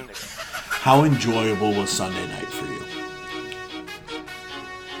how enjoyable was Sunday night for you?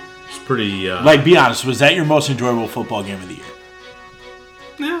 It's pretty... be honest, was that your most enjoyable football game of the year?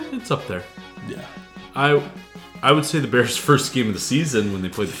 Yeah, it's up there. Yeah. I would say the Bears' first game of the season when they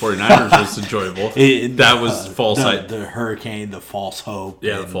played the 49ers was enjoyable. That was false. The hurricane, the false hope.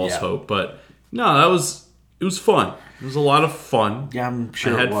 Yeah, the false hope. But no, it was fun. It was a lot of fun. Yeah, I'm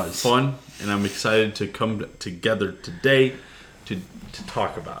sure it was. I had fun, and I'm excited to come together today to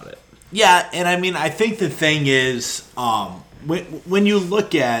talk about it. Yeah, and I think the thing is, when you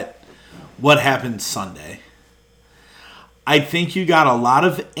look at what happened Sunday, I think you got a lot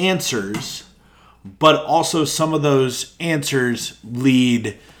of answers, but also some of those answers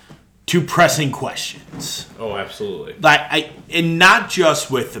lead to pressing questions. Oh, absolutely. And not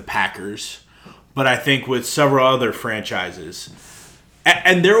just with the Packers, but I think with several other franchises.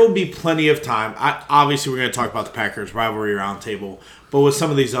 And there will be plenty of time. Obviously, we're going to talk about the Packers rivalry roundtable, but with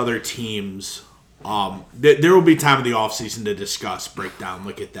some of these other teams, there will be time in the offseason to discuss, break down,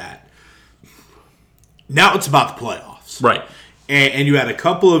 look at that. Now it's about the playoffs. Right. And you had a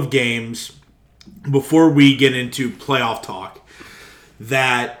couple of games before we get into playoff talk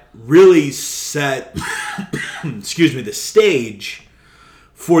that really set the stage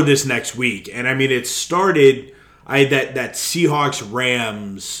for this next week. And it started that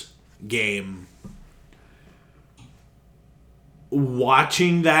Seahawks-Rams game.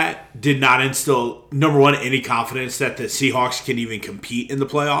 Watching that did not instill, number one, any confidence that the Seahawks can even compete in the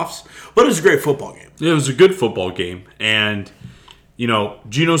playoffs. But it was a great football game. It was a good football game. And,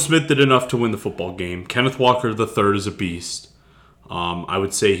 Geno Smith did enough to win the football game. Kenneth Walker III is a beast. I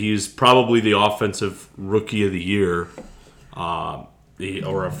would say he's probably the offensive rookie of the year, or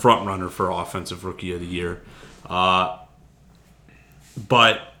a front runner for offensive rookie of the year. But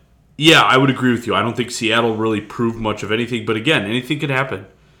yeah, I would agree with you. I don't think Seattle really proved much of anything. But again, anything could happen.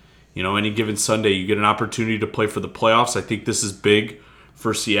 Any given Sunday, you get an opportunity to play for the playoffs. I think this is big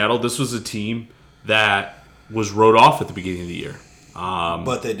for Seattle. This was a team that was wrote off at the beginning of the year.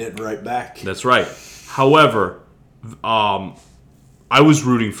 But they didn't write back. That's right. However, I was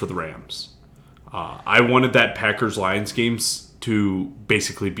rooting for the Rams. I wanted that Packers-Lions games to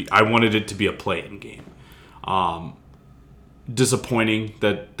basically be... I wanted it to be a play-in game. Disappointing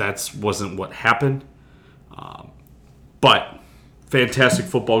that wasn't what happened. But fantastic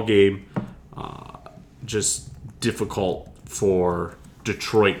football game. Just difficult for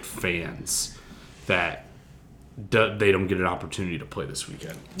Detroit fans that they don't get an opportunity to play this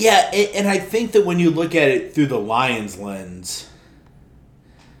weekend. Yeah, and I think that when you look at it through the Lions lens,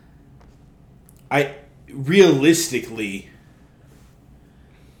 realistically,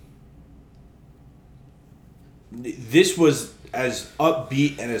 this was as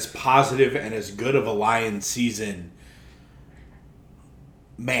upbeat and as positive and as good of a Lions season,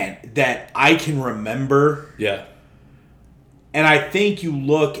 man, that I can remember. Yeah. And I think you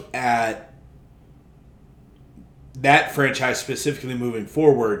look at that franchise specifically moving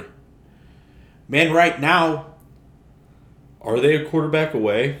forward, man, right now, are they a quarterback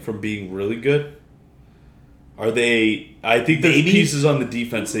away from being really good? Are they... I think there's pieces on the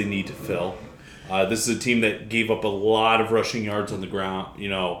defense they need to fill. This is a team that gave up a lot of rushing yards on the ground,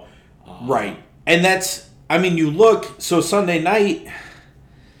 right. And that's... you look... So Sunday night,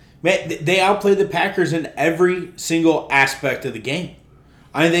 man, they outplayed the Packers in every single aspect of the game.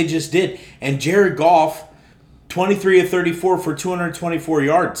 They just did. And Jared Goff, 23 of 34 for 224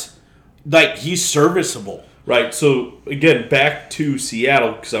 yards. He's serviceable. Right, so again, back to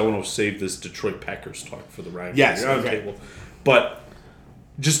Seattle, because I want to save this Detroit Packers talk for the rivalry. Yes, okay. Table. But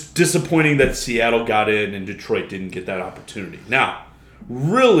just disappointing that Seattle got in and Detroit didn't get that opportunity. Now,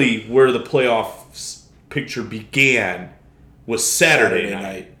 really where the playoff picture began was Saturday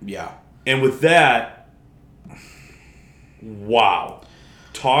night. Yeah. And with that, wow.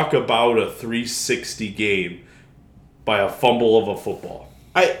 Talk about a 360 game by a fumble of a football.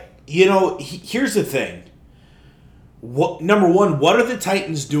 Here's the thing. Number one, what are the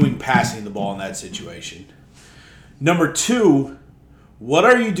Titans doing passing the ball in that situation? Number two, what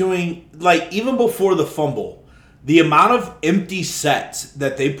are you doing, even before the fumble, the amount of empty sets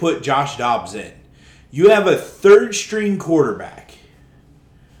that they put Josh Dobbs in. You have a third-string quarterback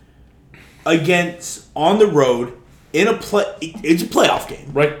on the road, it's a playoff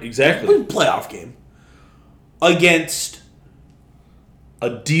game. Right, exactly. It's a playoff game. Against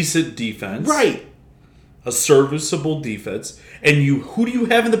a decent defense. Right. A serviceable defense. And who do you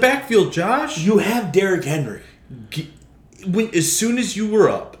have in the backfield, Josh? You have Derrick Henry. As soon as you were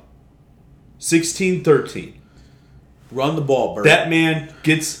up 16-13. Run the ball, Bert. That man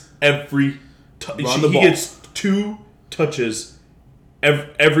gets every... He gets 2 touches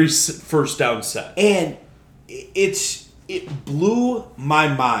every first down set. And it blew my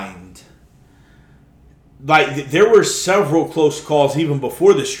mind. Like, there were several close calls even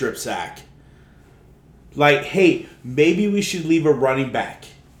before the strip sack. Like, hey, maybe we should leave a running back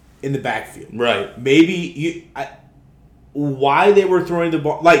in the backfield. Right. Maybe why they were throwing the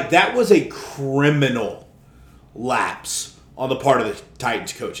ball. Like, that was a criminal lapse on the part of the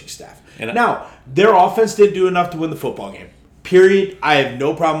Titans coaching staff. And now, their offense didn't do enough to win the football game. Period. I have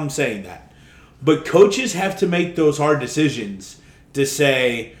no problem saying that. But coaches have to make those hard decisions to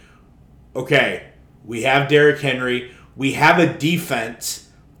say, okay, we have Derrick Henry. We have a defense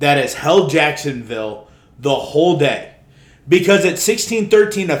that has held Jacksonville the whole day. Because at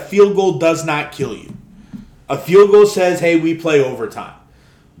 16-13, a field goal does not kill you. A field goal says, hey, we play overtime.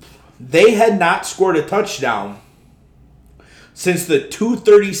 They had not scored a touchdown since the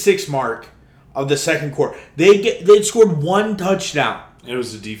 2:36 mark of the second quarter. They'd scored one touchdown. It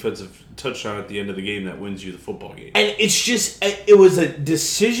was a defensive touchdown at the end of the game that wins you the football game. And it was a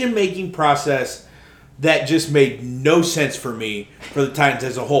decision-making process that just made no sense for me, for the Titans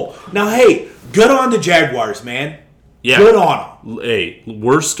as a whole. Now, hey, good on the Jaguars, man. Yeah. Good on them. Hey,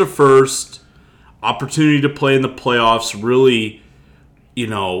 worst to first, opportunity to play in the playoffs, really,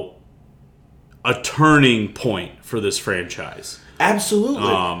 a turning point for this franchise. Absolutely.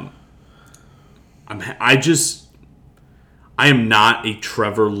 I am not a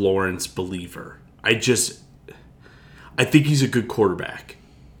Trevor Lawrence believer. I think he's a good quarterback.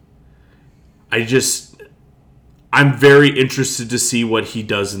 I'm very interested to see what he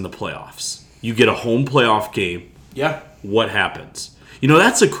does in the playoffs. You get a home playoff game. Yeah. What happens?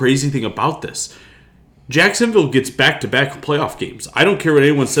 That's the crazy thing about this. Jacksonville gets back-to-back playoff games. I don't care what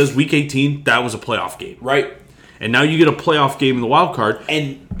anyone says. Week 18, that was a playoff game. Right. And now you get a playoff game in the wild card.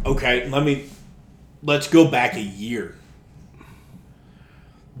 And, okay, let's go back a year.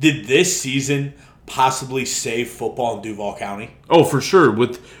 Did this season possibly save football in Duval County? Oh, for sure.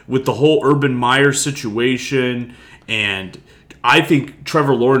 With the whole Urban Meyer situation, and I think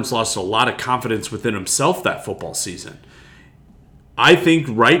Trevor Lawrence lost a lot of confidence within himself that football season. I think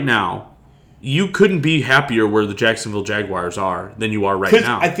right now, you couldn't be happier where the Jacksonville Jaguars are than you are right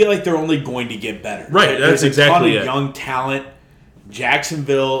now. I feel like they're only going to get better. Right, that's exactly There's a ton of young talent.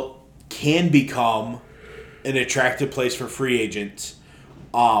 Jacksonville can become an attractive place for free agents.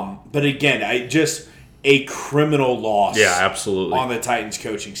 But again, a criminal loss. Yeah, absolutely. On the Titans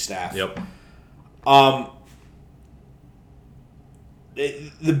coaching staff. Yep.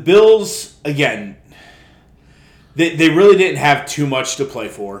 The Bills, again, they really didn't have too much to play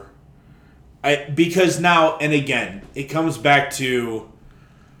for. Because now, and again, it comes back to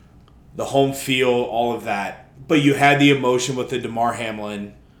the home field, all of that. But you had the emotion with the Damar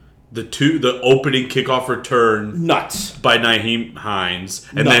Hamlin. The opening kickoff return. Nuts. By Nyheim Hines.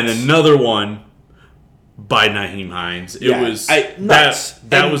 And then another one by Nyheim Hines. It was nuts.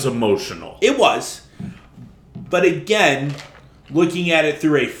 That was emotional. It was. But again, looking at it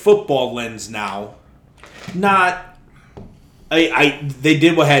through a football lens now, they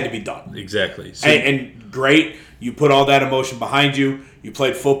did what had to be done. Exactly. So, and great, you put all that emotion behind you. You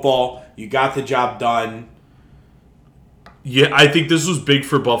played football. You got the job done. Yeah, I think this was big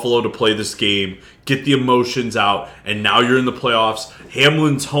for Buffalo to play this game, get the emotions out, and now you're in the playoffs.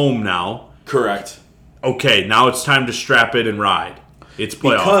 Hamlin's home now. Correct. Okay, now it's time to strap it and ride. It's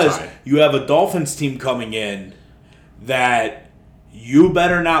playoff because time. You have a Dolphins team coming in that you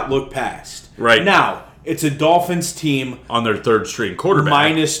better not look past. Right. Now, it's a Dolphins team on their third string quarterback.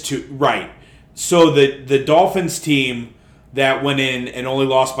 -2. Right. So the Dolphins team that went in and only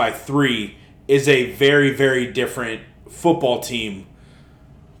lost by 3 is a very, very different football team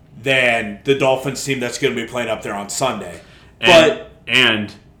than the Dolphins team that's going to be playing up there on Sunday.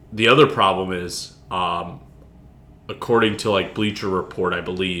 And the other problem is, according to Bleacher Report, I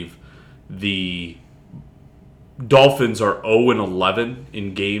believe, the Dolphins are 0-11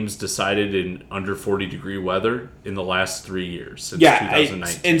 in games decided in under 40-degree weather in the last 3 years since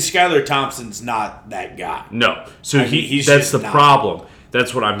 2019. And Skylar Thompson's not that guy. No, so he's that's just the not. problem.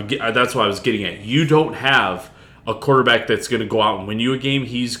 That's what I was getting at. You don't have a quarterback that's going to go out and win you a game.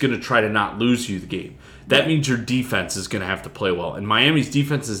 He's going to try to not lose you the game. That means your defense is going to have to play well. And Miami's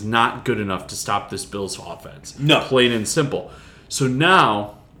defense is not good enough to stop this Bills offense. No. Plain and simple. So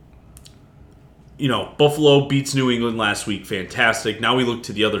now, Buffalo beats New England last week. Fantastic. Now we look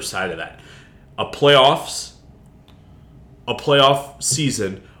to the other side of that. A playoff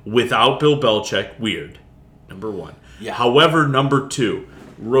season without Bill Belichick, weird. Number one. Yeah. However, number two,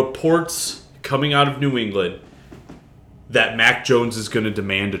 reports coming out of New England that Mac Jones is going to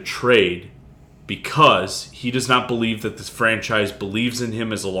demand a trade because he does not believe that this franchise believes in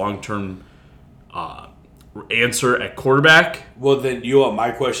him as a long-term answer at quarterback. Well, then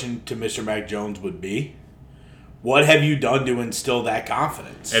my question to Mr. Mac Jones would be, what have you done to instill that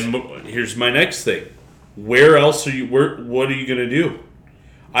confidence? And here's my next thing. Where else are you? What are you going to do?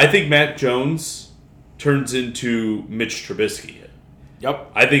 I think Mac Jones turns into Mitch Trubisky.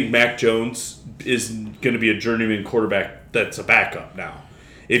 Yep. I think Mac Jones is going to be a journeyman quarterback that's a backup now.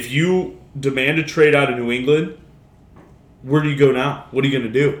 If you demand a trade out of New England, where do you go now? What are you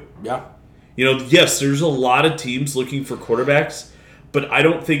going to do? Yeah. Yes, there's a lot of teams looking for quarterbacks, but I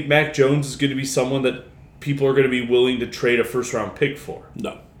don't think Mac Jones is going to be someone that people are going to be willing to trade a first-round pick for.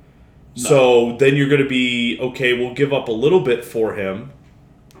 No. So then you're going to be, okay, we'll give up a little bit for him,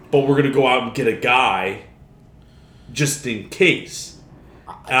 but we're going to go out and get a guy just in case.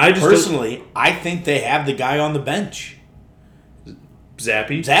 And I just personally, I think they have the guy on the bench.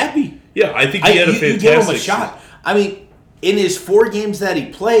 Zappy? Yeah, I think he had a fantastic you give him a shot. I mean, in his 4 games that he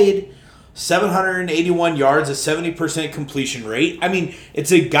played, 781 yards, a 70% completion rate. I mean,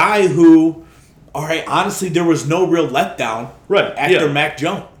 it's a guy who, all right, honestly, there was no real letdown after Mac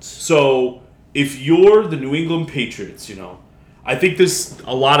Jones. So if you're the New England Patriots, I think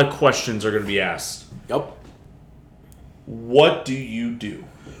a lot of questions are going to be asked. Yep. What do you do?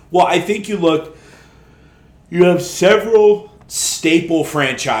 Well, I think you have several staple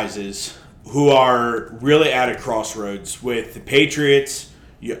franchises who are really at a crossroads with the Patriots.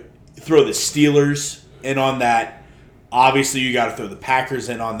 You throw the Steelers in on that. Obviously, you got to throw the Packers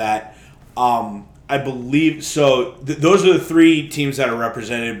in on that. I believe so. Those are the 3 teams that are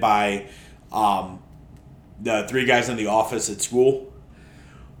represented by the 3 guys in the office at school.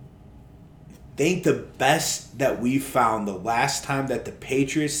 I think the best that we found the last time that the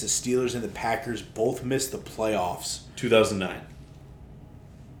Patriots, the Steelers, and the Packers both missed the playoffs. 2009.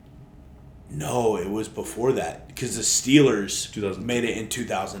 No, it was before that because the Steelers 2000. made it in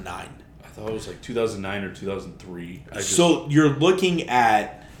 2009. I thought it was like 2009 or 2003. So you're looking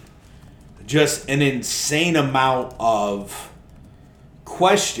at just an insane amount of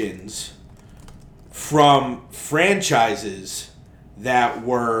questions from franchises that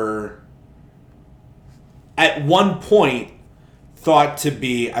were at one point thought to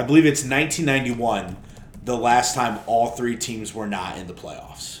be, I believe it's 1991, the last time all 3 teams were not in the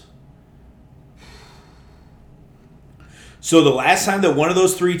playoffs. So the last time that one of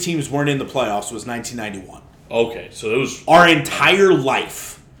those 3 teams weren't in the playoffs was 1991. Okay, so it was our entire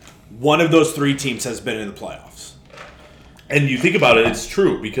life. One of those 3 teams has been in the playoffs. And you think about it, it's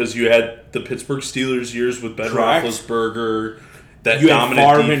true because you had the Pittsburgh Steelers years with Ben Roethlisberger, that you dominant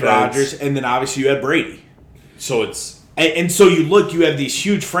had Favre defense. and Rodgers, and then obviously you had Brady. So it's and so you have these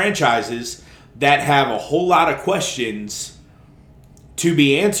huge franchises that have a whole lot of questions to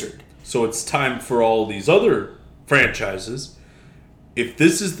be answered. So it's time for all these other franchises.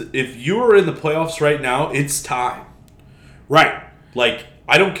 If you are in the playoffs right now, it's time. Right. Like,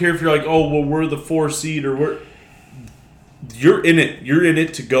 I don't care if you're like, oh, well, we're the 4 seed or you're in it. You're in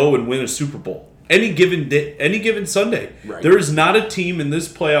it to go and win a Super Bowl. Any given day, any given Sunday. Right. There is not a team in this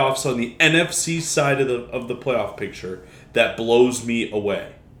playoffs on the NFC side of the playoff picture that blows me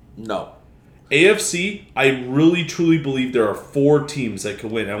away. No. AFC, I really truly believe there are 4 teams that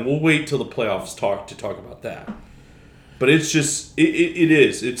can win, and we'll wait till the playoffs to talk about that. But it's just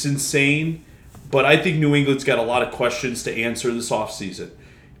it's insane. But I think New England's got a lot of questions to answer this offseason.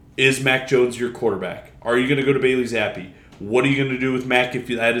 Is Mac Jones your quarterback? Are you going to go to Bailey Zappi? What are you going to do with Mac if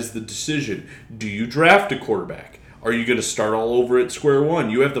that is the decision? Do you draft a quarterback? Are you going to start all over at square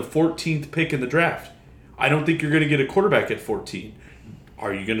one? You have the 14th pick in the draft. I don't think you're going to get a quarterback at 14.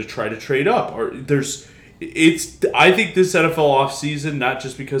 Are you going to try to trade up? I think this NFL offseason, not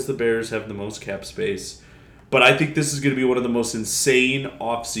just because the Bears have the most cap space, but I think this is going to be one of the most insane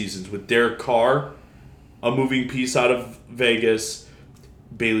off seasons with Derek Carr, a moving piece out of Vegas,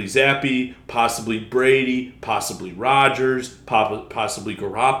 Bailey Zappi, possibly Brady, possibly Rodgers, possibly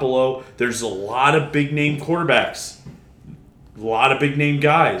Garoppolo. There's a lot of big-name quarterbacks, a lot of big-name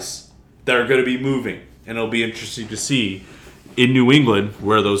guys that are going to be moving. And it'll be interesting to see in New England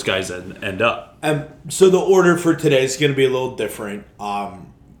where those guys end up. So the order for today is going to be a little different.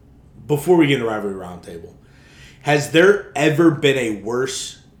 Before we get into Rivalry Roundtable, has there ever been a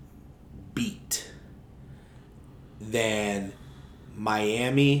worse beat than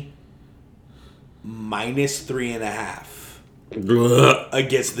Miami minus 3.5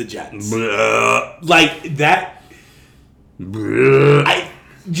 against the Jets? Like that,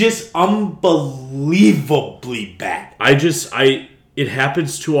 just unbelievably bad. If it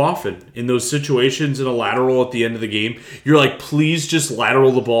happens too often in those situations in a lateral at the end of the game. You're like, please just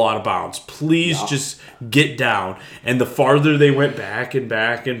lateral the ball out of bounds. Please just get down. And the farther they went back and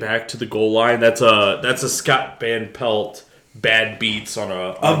back and back to the goal line, that's a Scott Van Pelt bad beats on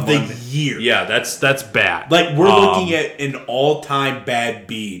the year. Yeah, that's bad. Like, we're looking at an all-time bad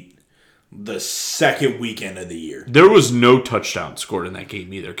beat the second weekend of the year. There was no touchdown scored in that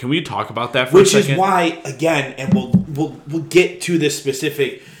game either. Can we talk about that for a second? Which is why, again, and we'll get to this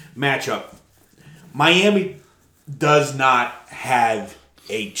specific matchup, Miami does not have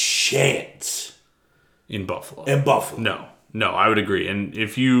a chance in Buffalo. No, I would agree. And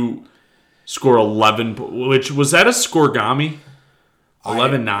if you score 11, which was that a scorigami?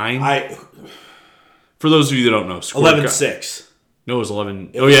 11-9? For those of you that don't know, 11-6. No, it was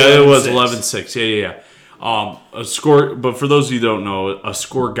 11. It was 11-6. Yeah. A score, but for those of you that don't know, a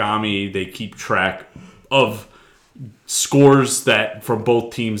scorigami, they keep track of scores that from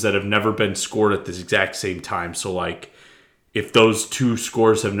both teams that have never been scored at this exact same time. So, like, if those two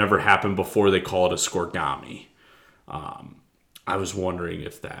scores have never happened before, they call it a scorigami. I was wondering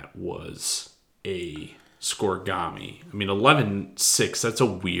if that was a scorigami. I mean, 11-6, that's a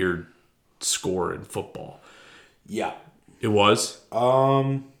weird score in football. Yeah. It was?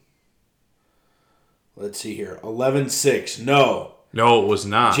 Let's see here. 11-6. No, it was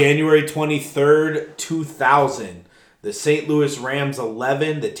not. January 23rd, 2000. The St. Louis Rams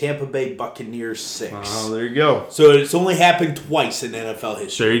 11, the Tampa Bay Buccaneers 6. Oh, there you go. So it's only happened twice in NFL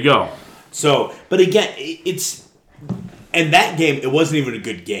history. There you go. So, but again, it's... And that game, it wasn't even a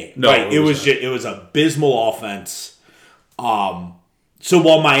good game. No, right? It was abysmal offense. So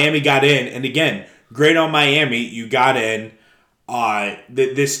while Miami got in, and again, great on Miami, you got in.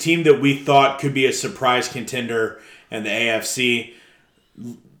 This team that we thought could be a surprise contender in the AFC,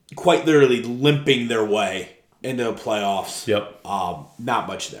 quite literally limping their way into the playoffs. Yep. Not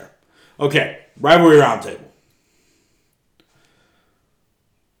much there. Okay, rivalry roundtable.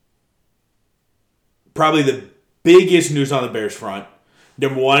 Probably the biggest news on the Bears front.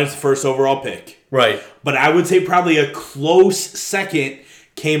 Number one is the first overall pick. Right. But I would say probably a close second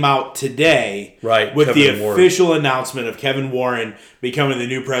came out today, right, with Kevin the Warren. official announcement of Kevin Warren becoming the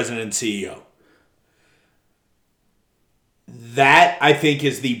new president and CEO. That, I think,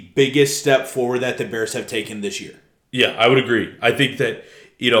 is the biggest step forward that the Bears have taken this year. Yeah, I would agree. I think that,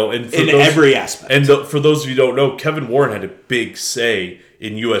 and in every aspect. And for those of you who don't know, Kevin Warren had a big say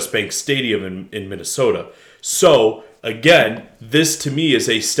in U.S. Bank Stadium in Minnesota. So, again, this to me is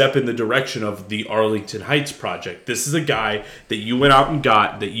a step in the direction of the Arlington Heights project. This is a guy that you went out and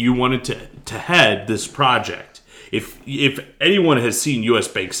got, that you wanted to head this project. If anyone has seen U.S.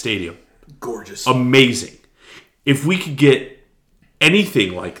 Bank Stadium, gorgeous, amazing. If we could get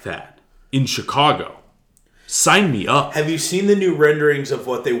anything like that in Chicago, sign me up. Have you seen the new renderings of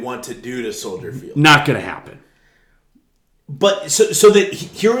what they want to do to Soldier Field? Not going to happen. But so that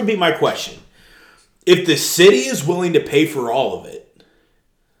here would be my question. If the city is willing to pay for all of it.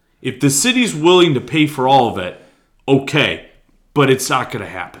 If the city's willing to pay for all of it, okay. But it's not going to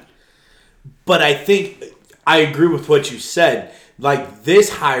happen. But I think I agree with what you said. Like,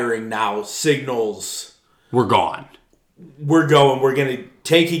 this hiring now signals... We're gone. We're going. We're going to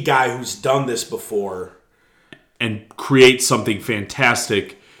take a guy who's done this before. And create something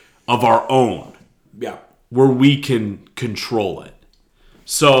fantastic of our own. Yeah. Where we can control it.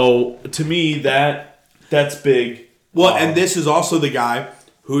 So, to me, that's big. Well, and this is also the guy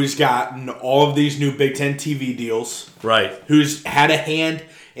who's gotten all of these new Big Ten TV deals. Right. Who's had a hand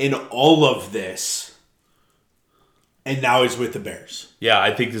in all of this. And now he's with the Bears. Yeah,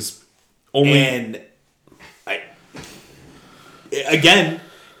 I think this only... And, again,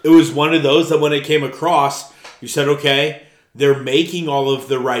 it was one of those that when it came across, you said, okay, they're making all of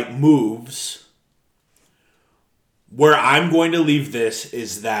the right moves. Where I'm going to leave this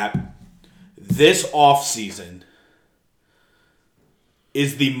is that this offseason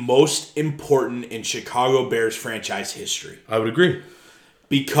is the most important in Chicago Bears franchise history. I would agree.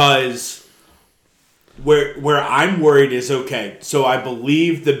 Because where I'm worried is, okay, so I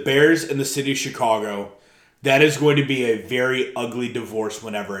believe the Bears and the city of Chicago, that is going to be a very ugly divorce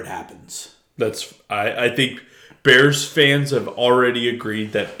whenever it happens. I think Bears fans have already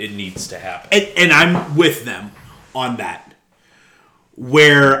agreed that it needs to happen. And I'm with them on that.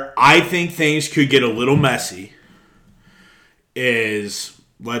 Where I think things could get a little messy is,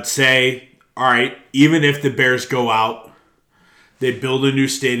 let's say, all right, even if the Bears go out, they build a new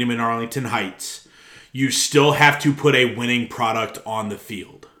stadium in Arlington Heights, you still have to put a winning product on the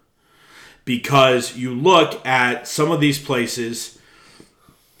field. Because you look at some of these places,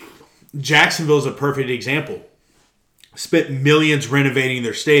 Jacksonville is a perfect example. spent millions renovating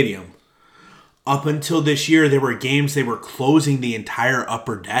their stadium. Up until this year, there were games they were closing the entire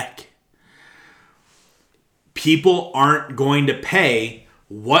upper deck. People aren't going to pay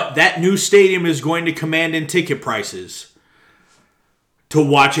what that new stadium is going to command in ticket prices to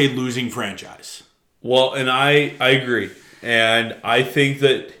watch a losing franchise. Well, and I agree. And I think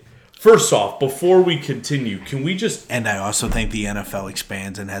that, first off, before we continue, can we just... And I also think the NFL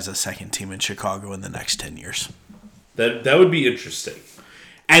expands and has a second team in Chicago in the next 10 years. That would be interesting.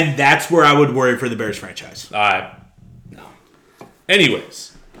 And that's where I would worry for the Bears franchise. No.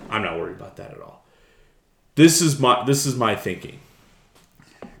 Anyways, I'm not worried about that at all. This is my thinking.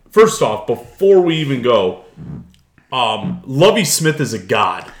 First off, before we even go, Lovie Smith is a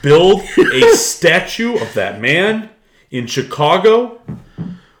god. Build a statue of that man in Chicago.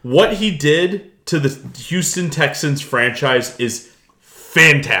 What he did to the Houston Texans franchise is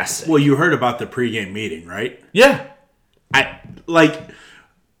fantastic. Well, you heard about the pregame meeting, right? Yeah.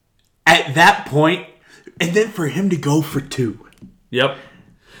 At that point, and then for him to go for 2. Yep.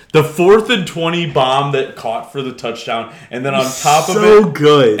 The 4th and 20 bomb that caught for the touchdown, and then on top of it, so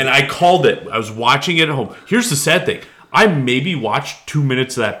good. And I called it. I was watching it at home. Here's the sad thing: I maybe watched 2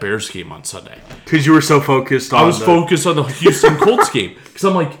 minutes of that Bears game on Sunday because you were so focused on. I was focused on the Houston Colts game because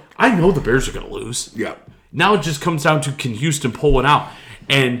I'm like, I know the Bears are going to lose. Yeah. Now it just comes down to, can Houston pull it out?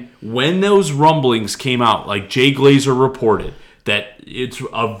 And when those rumblings came out, like Jay Glazer reported, that it's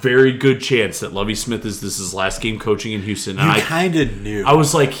a very good chance that Lovie Smith is his last game coaching in Houston. And I kind of knew. I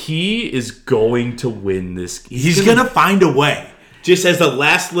was like, he is going to win this. He's going to find a way. Just as the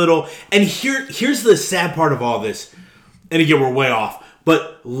last little... And here's the sad part of all this. And again, we're way off.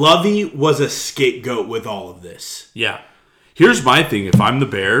 But Lovie was a scapegoat with all of this. Yeah. Here's my thing. If I'm the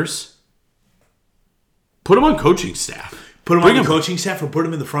Bears, put him on coaching staff. Put him on the coaching staff or put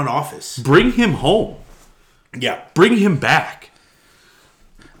him in the front office. Bring him home. Yeah. Bring him back.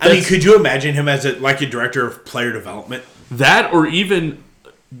 I mean, could you imagine him as a director of player development? That or even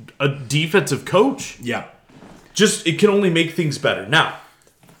a defensive coach. Yeah. Just, it can only make things better. Now.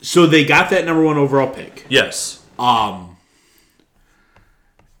 So they got that number 1 overall pick. Yes.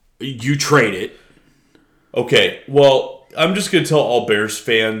 You trade it. Okay. Well, I'm just going to tell all Bears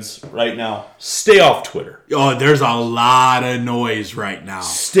fans right now, stay off Twitter. Oh, there's a lot of noise right now.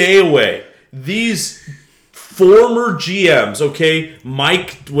 Stay away. These former GMs, okay?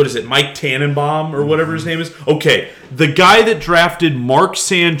 Mike Tannenbaum or whatever his name is. Okay, the guy that drafted Mark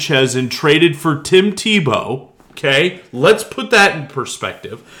Sanchez and traded for Tim Tebow, okay? Let's put that in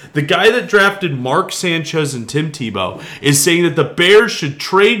perspective. The guy that drafted Mark Sanchez and Tim Tebow is saying that the Bears should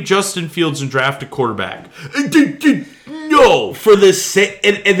trade Justin Fields and draft a quarterback. No! For the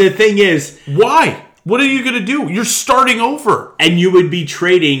and the thing is... Why? What are you going to do? You're starting over. And you would be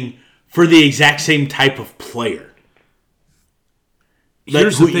trading... for the exact same type of player.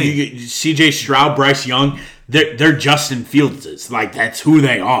 Here's the thing. C.J. Stroud, Bryce Young, they're Justin Fieldses. Like, that's who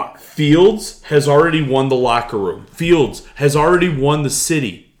they are. Fields has already won the locker room. Fields has already won the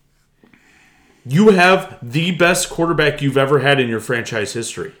city. You have the best quarterback you've ever had in your franchise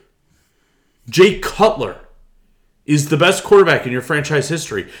history. Jay Cutler is the best quarterback in your franchise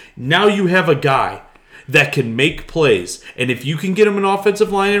history. Now you have a guy that can make plays, and if you can get him an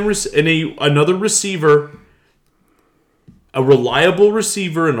offensive line and another receiver, a reliable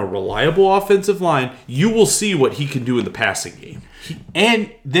receiver and a reliable offensive line, you will see what he can do in the passing game.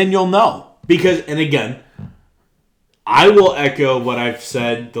 And then you'll know. Because, and again, I will echo what I've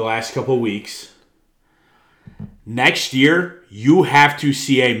said the last couple of weeks. Next year, you have to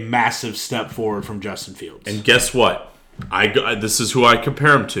see a massive step forward from Justin Fields. And guess what? This is who I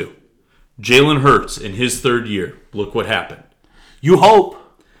compare him to. Jalen Hurts in his 3rd year. Look what happened. You hope.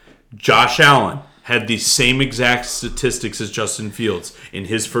 Josh Allen had the same exact statistics as Justin Fields in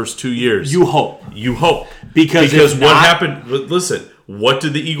his first 2 years. You hope. You hope. Because what happened... Listen, what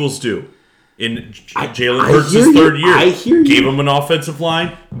did the Eagles do in Jalen Hurts' 3rd year? I hear you. Gave him an offensive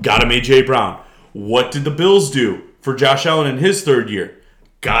line, got him A.J. Brown. What did the Bills do for Josh Allen in his 3rd year?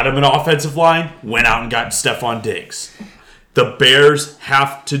 Got him an offensive line, went out and got Stephon Diggs. The Bears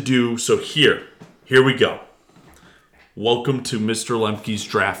have to do so. Here we go. Welcome to Mr. Lemke's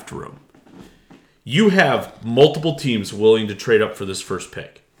draft room. You have multiple teams willing to trade up for this first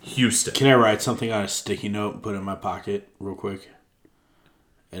pick. Houston. Can I write something on a sticky note and put it in my pocket real quick?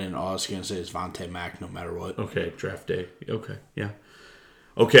 And then all I was going to say is Vontae Mack no matter what. Okay, draft day. Okay, yeah.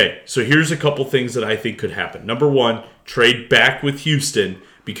 Okay, so here's a couple things that I think could happen. Number 1, trade back with Houston,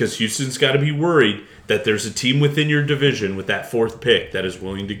 because Houston's got to be worried that there's a team within your division with that 4th pick that is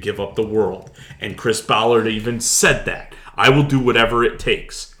willing to give up the world. And Chris Ballard even said that. I will do whatever it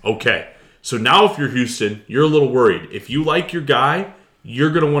takes. Okay, So now if you're Houston, you're a little worried. If you like your guy,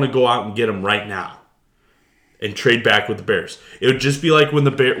 you're going to want to go out and get him right now and trade back with the Bears. It would just be like when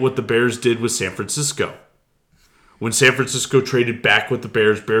what the Bears did with San Francisco. When San Francisco traded back with the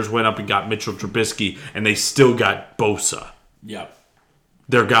Bears went up and got Mitchell Trubisky, and they still got Bosa. Yep.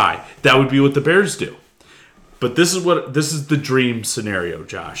 Their guy. That would be what the Bears do. But this is the dream scenario,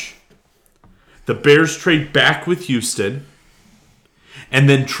 Josh. The Bears trade back with Houston and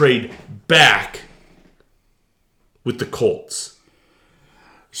then trade back with the Colts.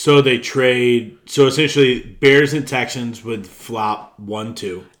 So they trade. So essentially, Bears and Texans would flop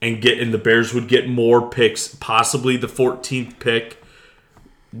 1-2, and the Bears would get more picks, possibly the 14th pick,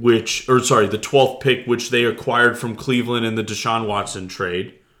 the 12th pick, which they acquired from Cleveland in the Deshaun Watson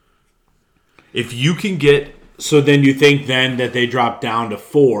trade. If you can get, so then you think then that they drop down to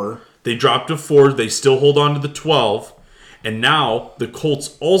 4. They drop to 4. They still hold on to the 12, and now the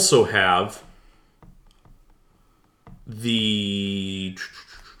Colts also have the.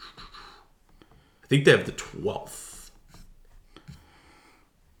 I think they have the 12th.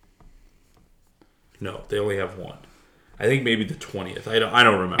 No, they only have one. I think maybe the 20th. I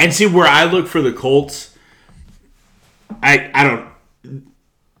don't remember. And see, where I look for the Colts, I don't.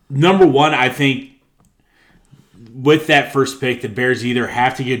 Number one, I think with that first pick, the Bears either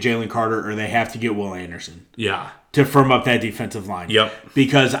have to get Jalen Carter or they have to get Will Anderson. Yeah. To firm up that defensive line. Yep.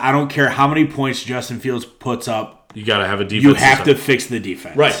 Because I don't care how many points Justin Fields puts up. You got to have a defense. You have to fix the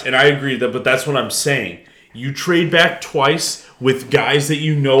defense. Right, and I agree but that's what I'm saying. You trade back twice with guys that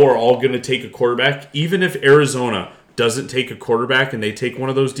you know are all going to take a quarterback. Even if Arizona doesn't take a quarterback and they take one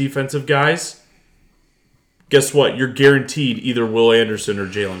of those defensive guys, guess what? You're guaranteed either Will Anderson or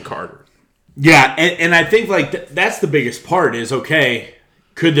Jalen Carter. Yeah, and I think that's the biggest part is, okay,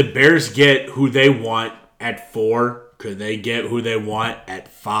 could the Bears get who they want at 4? Could they get who they want at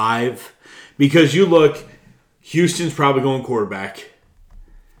 5? Because you look, Houston's probably going quarterback.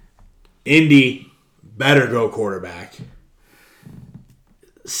 Indy better go quarterback.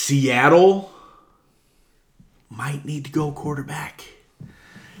 Seattle might need to go quarterback.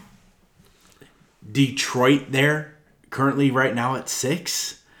 Detroit there, currently right now at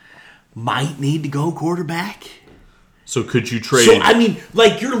 6, might need to go quarterback. So could you trade? So, I mean,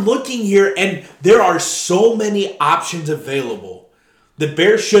 you're looking here, and there are so many options available. The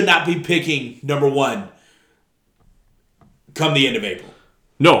Bears should not be picking number 1 come the end of April.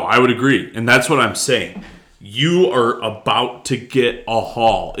 No, I would agree. And that's what I'm saying. You are about to get a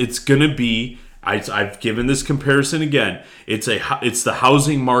haul. It's going to be, I've given this comparison again. It's the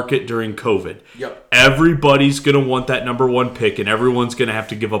housing market during COVID. Yep. Everybody's going to want that number 1 pick, and everyone's going to have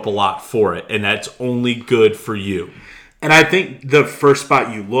to give up a lot for it. And that's only good for you. And I think the first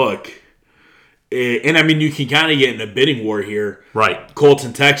spot you look, and I mean, you can kind of get in a bidding war here. Right. Colts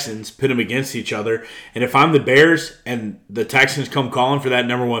and Texans, pit them against each other. And if I'm the Bears and the Texans come calling for that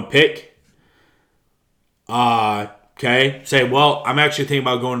number 1 pick, say, well, I'm actually thinking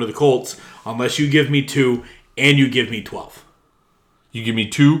about going to the Colts unless you give me 2 and you give me 12. You give me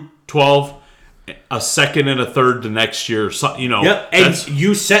 2, 12, a second and a third the next year. So, Yep. And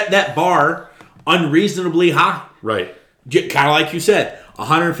you set that bar unreasonably high. Right. Kind of like you said.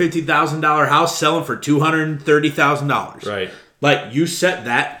 $150,000 house selling for $230,000. Right. You set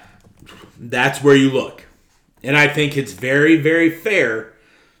that, that's where you look. And I think it's very, very fair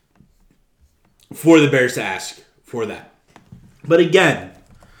for the Bears to ask for that. But again,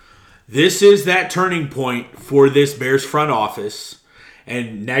 this is that turning point for this Bears front office.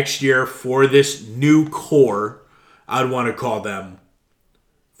 And next year for this new core, I'd want to call them,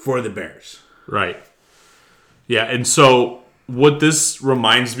 for the Bears. Right. Yeah, and so what this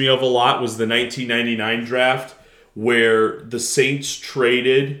reminds me of a lot was the 1999 draft where the Saints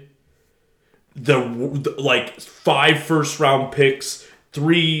traded the 5 first-round picks,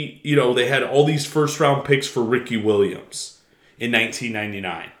 3, they had all these first-round picks for Ricky Williams in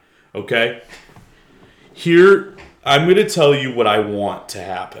 1999, okay? Here, I'm going to tell you what I want to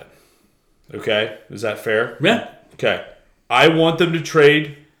happen, okay? Is that fair? Yeah. Okay. I want them to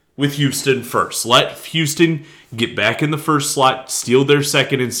trade with Houston first. Let Houston get back in the first slot, steal their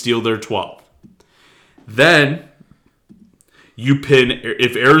second, and steal their 12. Then you pin.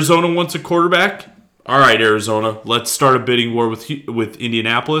 If Arizona wants a quarterback, all right, Arizona, let's start a bidding war with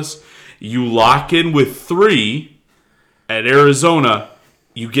Indianapolis. You lock in with 3 at Arizona.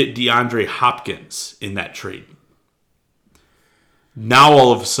 You get DeAndre Hopkins in that trade. Now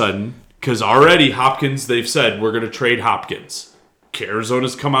all of a sudden, because already Hopkins, they've said we're going to trade Hopkins.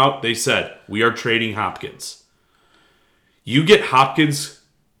 Arizona's come out. They said, we are trading Hopkins. You get Hopkins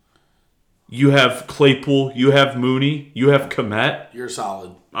You have Claypool. You have Mooney. You have Kmet. You're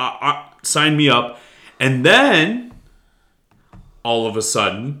solid. Sign me up. And then, all of a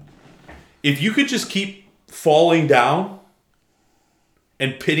sudden, if you could just keep falling down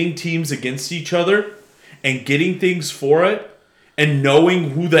and pitting teams against each other and getting things for it and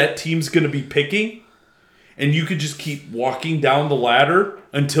knowing who that team's going to be picking, and you could just keep walking down the ladder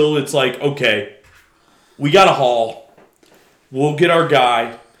until it's like, okay, we got a haul. We'll get our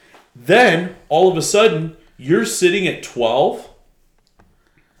guy. Then, all of a sudden, you're sitting at 12.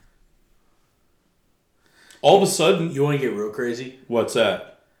 All of a sudden... You want to get real crazy? What's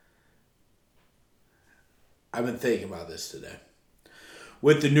that? I've been thinking about this today.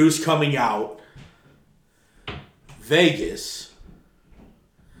 With the news coming out, Vegas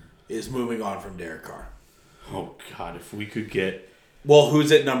is moving on from Derek Carr. Oh, God, if we could get... Well,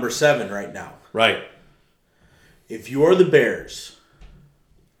 who's at number 7 right now? Right. If you are the Bears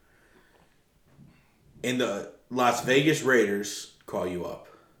and the Las Vegas Raiders call you up,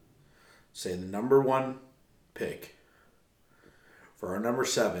 say the number 1 pick for our number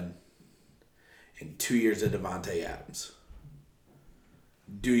 7 in 2 years of Devontae Adams,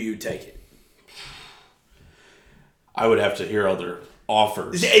 do you take it? I would have to hear other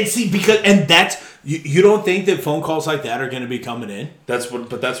offers. And see, because that's you don't think that phone calls like that are going to be coming in? That's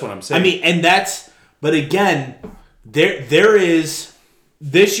what I'm saying. I mean, but again, there is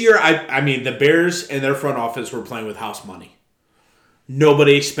this year. I mean, the Bears and their front office were playing with house money.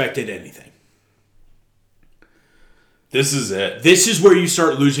 Nobody expected anything. This is it. This is where you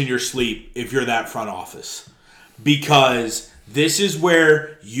start losing your sleep if you're that front office, because this is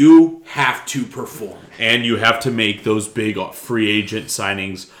where you have to perform. And you have to make those big free agent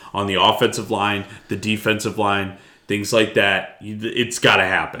signings on the offensive line, the defensive line, things like that. It's got to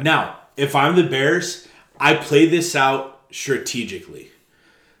happen. Now, if I'm the Bears, I play this out strategically.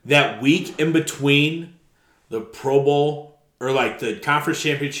 That week in between the Pro Bowl, or like the conference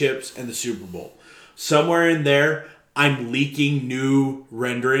championships and the Super Bowl, somewhere in there, I'm leaking new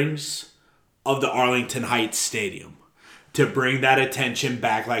renderings of the Arlington Heights Stadium to bring that attention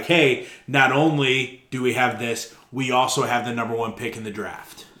back. Like, hey, not only do we have this, we also have the number 1 pick in the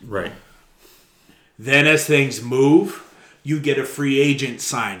draft. Right. Then as things move, you get a free agent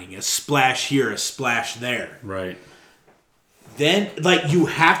signing, a splash here, a splash there. Right. Then, like, you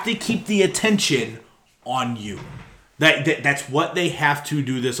have to keep the attention on you. That's what they have to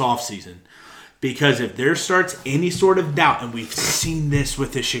do this offseason. Because if there starts any sort of doubt, and we've seen this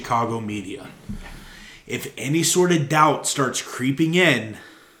with the Chicago media, if any sort of doubt starts creeping in,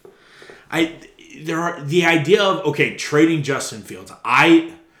 the idea of, okay, trading Justin Fields.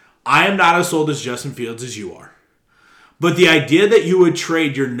 I am not as sold as Justin Fields as you are. But the idea that you would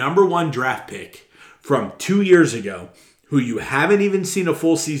trade your number 1 draft pick from 2 years ago, who you haven't even seen a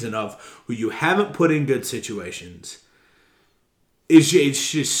full season of, who you haven't put in good situations, it's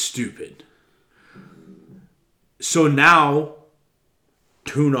just stupid. So now,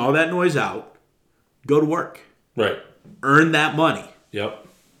 tune all that noise out, go to work. Right. Earn that money. Yep.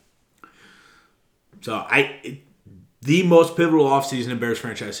 So, the most pivotal offseason in Bears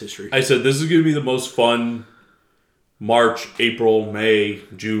franchise history. I said this is going to be the most fun March, April, May,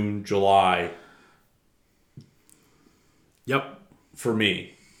 June, July. Yep. For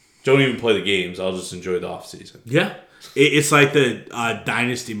me. Don't even play the games. I'll just enjoy the offseason. Yeah. It's like the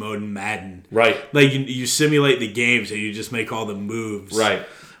dynasty mode in Madden. Right. Like you simulate the games and you just make all the moves. Right.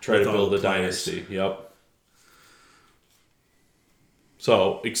 Try to build a dynasty. Yep.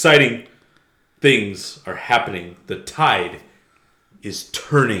 So, exciting things are happening. The tide is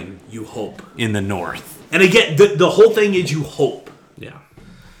turning. You hope. In the north. And again, the whole thing is you hope. Yeah.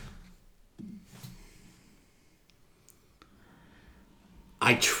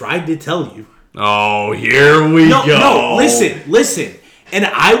 I tried to tell you. Oh, here we go. No, listen. And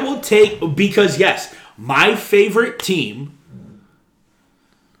I will take, because yes, my favorite team,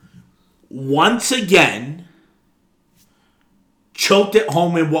 once again, choked at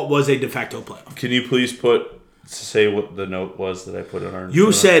home in what was a de facto playoff. Can you please say what the note was that I put in our...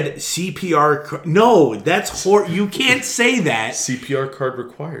 You said CPR... No, that's horrible. You can't say that. CPR card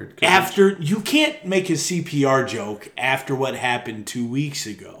required. After... You can't make a CPR joke after what happened 2 weeks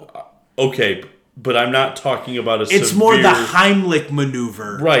ago. Okay, but I'm not talking about a It's more the Heimlich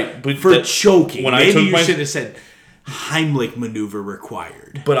maneuver. Right, but for choking. When Maybe you should have said Heimlich maneuver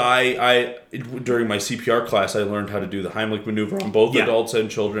required. But I during my CPR class, I learned how to do the Heimlich maneuver on both adults and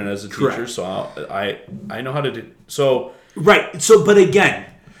children as a teacher. Correct. So I know how to do. So right. So, but again,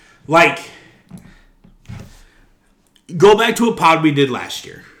 like, go back to a pod we did last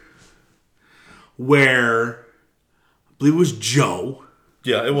year, where I believe it was Joe.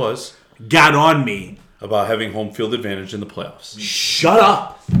 Yeah, it was. got on me. About having home field advantage in the playoffs. Shut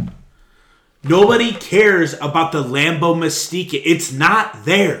up. Nobody cares about the Lambeau mystique. It's not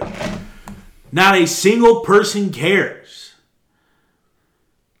there. Not a single person cares.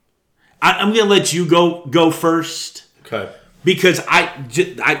 I'm going to let you go first. Okay. Because I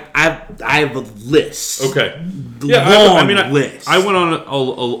have a list. Okay. List. I went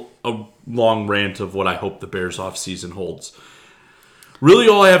on a long rant of what I hope the Bears offseason holds. Really,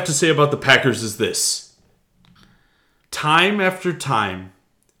 all I have to say about the Packers is this. Time after time,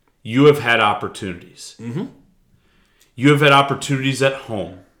 you have had opportunities. Mm-hmm. You have had opportunities at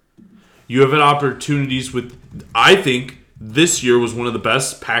home. You have had opportunities with, I think, this year was one of the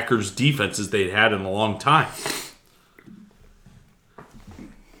best Packers defenses they'd had in a long time.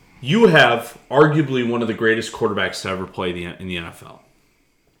 You have arguably one of the greatest quarterbacks to ever play in the NFL.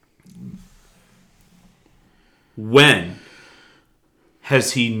 When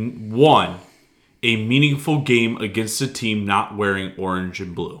has he won a meaningful game against a team not wearing orange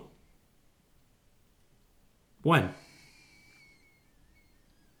and blue? When?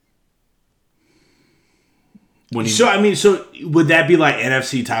 So would that be like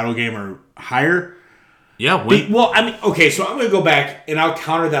NFC title game or higher? Yeah. Okay, so I'm going to go back and I'll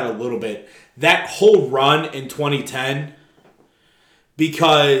counter that a little bit. That whole run in 2010,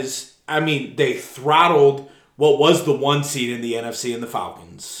 because, they throttled what was the 1 seed in the NFC and the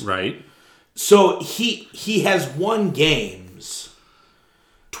Falcons. Right. So he has won games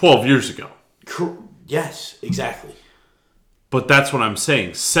 12 years ago. Yes, exactly. But that's what I'm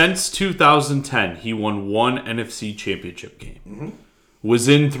saying. Since 2010, he won 1 NFC championship game. Mm-hmm. Was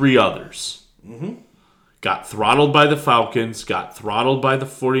in 3 others. Mm-hmm. Got throttled by the Falcons, got throttled by the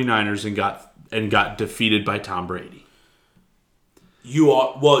 49ers, and got defeated by Tom Brady.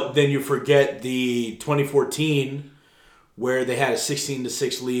 Then you forget the 2014 where they had a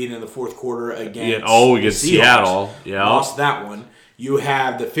 16-6 lead in the fourth quarter against Seattle. Yeah. Lost that one. You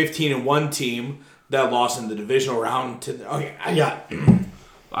have the 15-1 team that lost in the divisional round to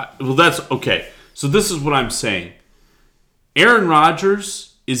Well, that's okay. So this is what I'm saying. Aaron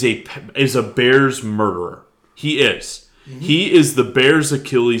Rodgers is a Bears murderer. He is. Mm-hmm. He is the Bears'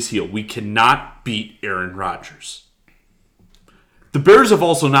 Achilles heel. We cannot beat Aaron Rodgers. The Bears have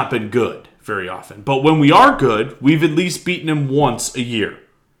also not been good very often. But when we are good, we've at least beaten him once a year.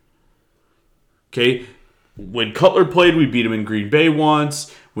 Okay? When Cutler played, we beat him in Green Bay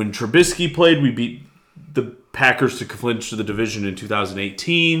once. When Trubisky played, we beat the Packers to clinch to the division in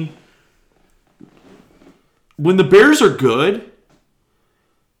 2018. When the Bears are good,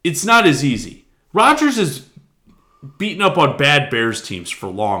 it's not as easy. Rodgers has beaten up on bad Bears teams for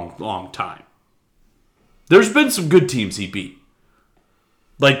a long, long time. There's been some good teams he beat.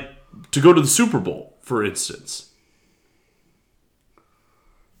 Like, to go to the Super Bowl, for instance.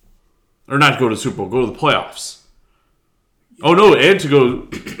 Or not to go to the Super Bowl, go to the playoffs. Oh, no, and to go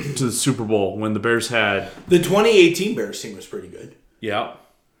to the Super Bowl when the Bears had... The 2018 Bears team was pretty good. Yeah.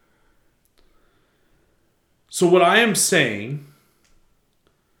 So what I am saying,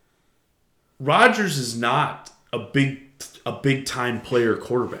 Rodgers is not a big-time player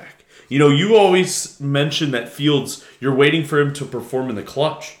quarterback. You always mention that Fields, you're waiting for him to perform in the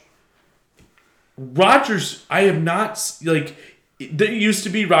clutch. Rodgers, I have not, there used to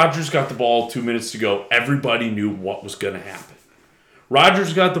be Rodgers got the ball 2 minutes to go. Everybody knew what was going to happen.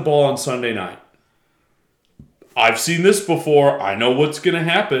 Rodgers got the ball on Sunday night. I've seen this before. I know what's going to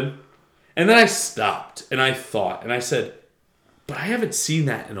happen. And then I stopped and I thought and I said, but I haven't seen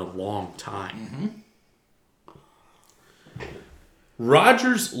that in a long time. Mm-hmm.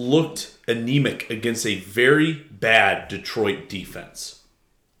 Rodgers looked anemic against a very bad Detroit defense.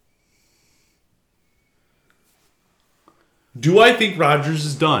 Do I think Rodgers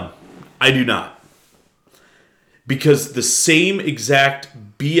is done? I do not. Because the same exact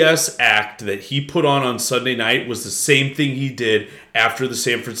BS act that he put on Sunday night was the same thing he did after the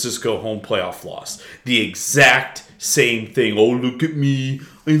San Francisco home playoff loss. The exact same thing. Oh, look at me.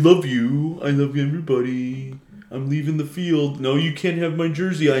 I love you. I love everybody. I'm leaving the field. No, you can't have my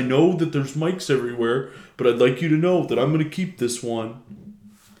jersey. I know that there's mics everywhere, but I'd like you to know that I'm going to keep this one.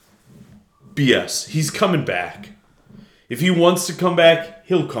 BS. He's coming back. If he wants to come back,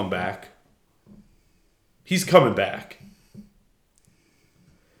 he'll come back. He's coming back.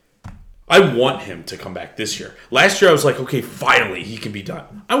 I want him to come back this year. Last year I was like, okay, finally he can be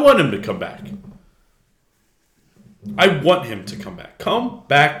done. I want him to come back. I want him to come back. Come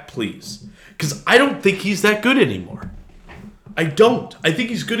back, please. Because I don't think he's that good anymore. I don't. I think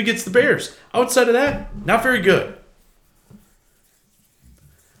he's good against the Bears. Outside of that, not very good.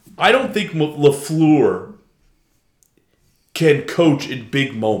 I don't think LaFleur can coach in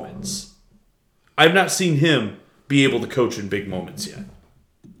big moments. I've not seen him be able to coach in big moments yet.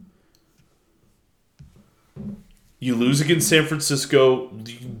 You lose against San Francisco,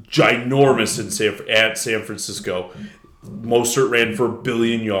 ginormous at San Francisco. Mostert ran for 1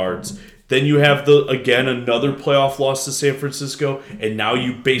 billion yards. Then you have another playoff loss to San Francisco, and now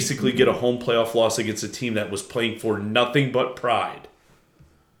you basically get a home playoff loss against a team that was playing for nothing but pride.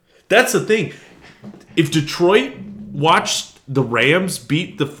 That's the thing. If Detroit watched the Rams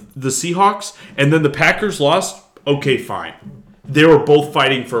beat the Seahawks and then the Packers lost, okay, fine. They were both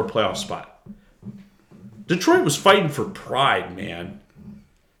fighting for a playoff spot. Detroit was fighting for pride, man.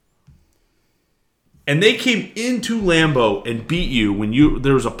 And they came into Lambeau and beat you when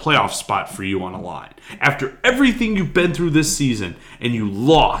there was a playoff spot for you on the line. After everything you've been through this season, and you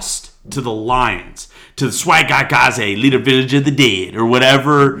lost to the Lions, to the Swagagaze, Little Village of the Dead, or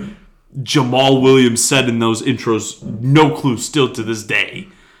whatever Jamal Williams said in those intros, no clue still to this day.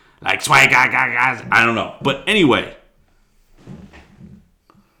 Like Swagagaze, I don't know. But anyway,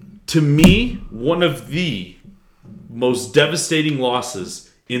 to me, one of the most devastating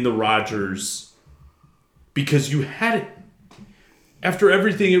losses in the Rodgers, because you had it. After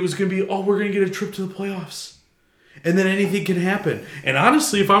everything, it was going to be, we're going to get a trip to the playoffs. And then anything can happen. And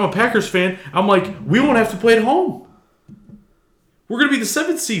honestly, if I'm a Packers fan, I'm like, we won't have to play at home. We're going to be the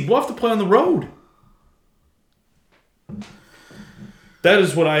 7th seed. We'll have to play on the road. That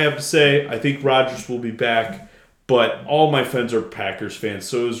is what I have to say. I think Rodgers will be back. But all my friends are Packers fans,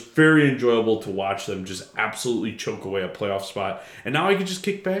 so it was very enjoyable to watch them just absolutely choke away a playoff spot. And now I can just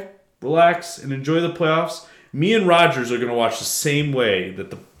kick back, relax, and enjoy the playoffs. Me and Rodgers are going to watch the same way.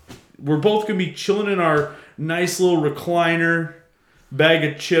 We're both going to be chilling in our nice little recliner, bag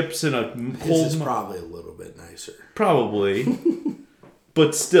of chips, and a cold... This is probably a little bit nicer. Probably.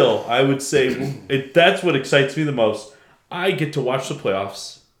 But still, I would say that's what excites me the most. I get to watch the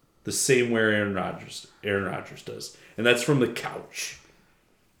playoffs the same way Aaron Rodgers does. And that's from the couch.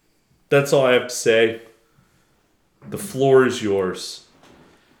 That's all I have to say. The floor is yours.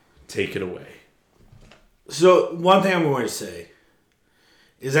 Take it away. So, one thing I'm going to say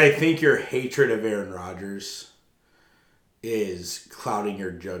is I think your hatred of Aaron Rodgers is clouding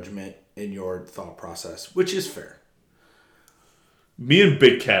your judgment and your thought process, which is fair. Me and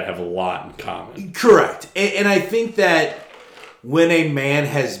Big Cat have a lot in common. Correct. And I think that when a man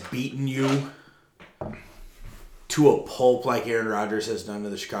has beaten you to a pulp like Aaron Rodgers has done to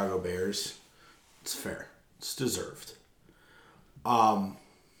the Chicago Bears, it's fair. It's deserved. I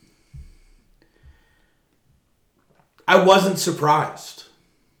wasn't surprised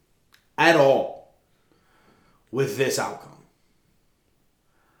at all with this outcome.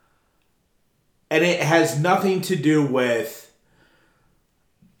 And it has nothing to do with...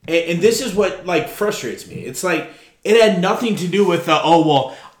 And this is what frustrates me. It's like... It had nothing to do with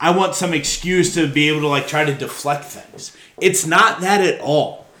I want some excuse to be able to try to deflect things. It's not that at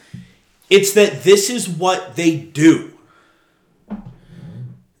all. It's that this is what they do.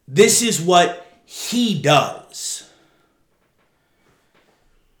 This is what he does.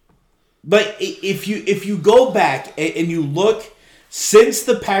 But if you go back and you look, since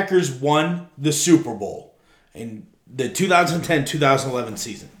the Packers won the Super Bowl in the 2010-2011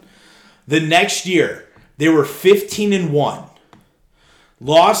 season, the next year, they were 15-1,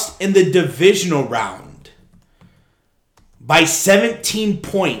 lost in the divisional round by 17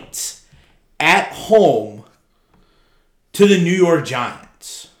 points at home to the New York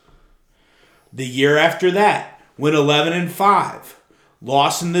Giants. The year after that, went 11-5,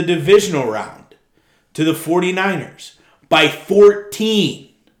 lost in the divisional round to the 49ers by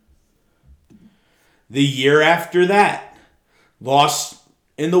 14. The year after that, lost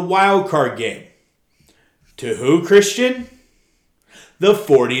in the wild card game. To who, Christian? The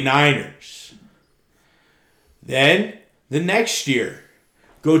 49ers. Then, the next year,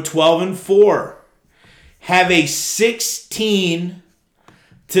 go 12-4. Have a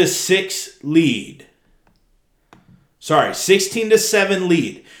 16-6 lead. Sorry, 16-7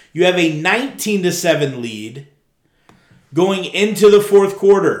 lead. You have a 19-7 lead going into the fourth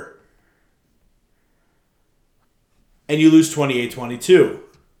quarter. And you lose 28-22.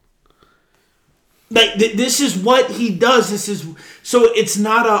 This is what he does. So it's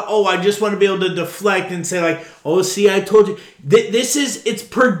not I just want to be able to deflect and say see, I told you. It's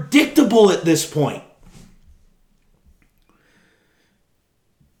predictable at this point.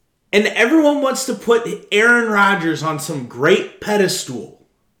 And everyone wants to put Aaron Rodgers on some great pedestal.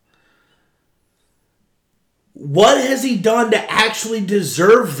 What has he done to actually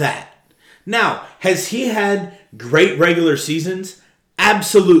deserve that? Now, has he had great regular seasons?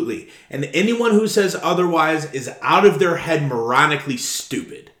 Absolutely. And anyone who says otherwise is out of their head moronically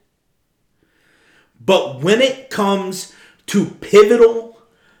stupid. But when it comes to pivotal,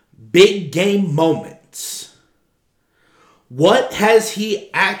 big game moments, what has he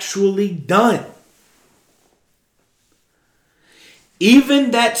actually done?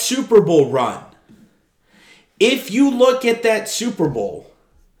 Even that Super Bowl run, if you look at that Super Bowl,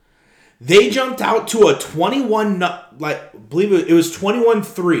 they jumped out to a 21, I believe it was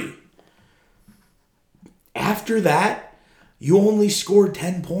 21-3. After that, you only scored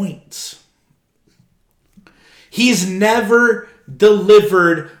 10 points. He's never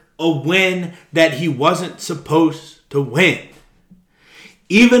delivered a win that he wasn't supposed to win.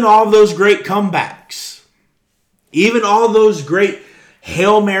 Even all those great comebacks, even all those great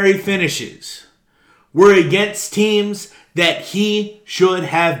Hail Mary finishes were against teams that he should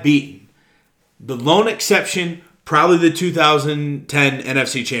have beaten. The lone exception, probably the 2010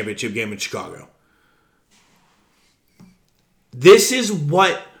 NFC Championship game in Chicago. This is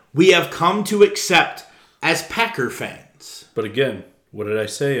what we have come to accept as Packer fans. But again, what did I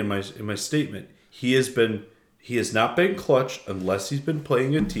say in my statement? He has not been clutch unless he's been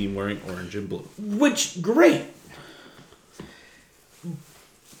playing a team wearing orange and blue. Which, great.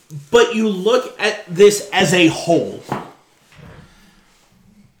 But you look at this as a whole.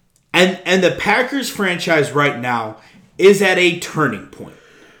 And the Packers franchise right now is at a turning point.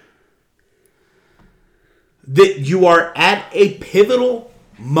 That you are at a pivotal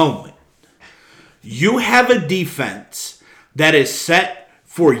moment. You have a defense that is set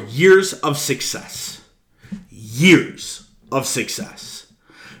for years of success. Years of success.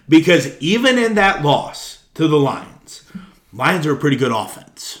 Because even in that loss to the Lions are a pretty good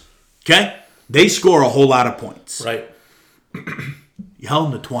offense. Okay? They score a whole lot of points. Right. You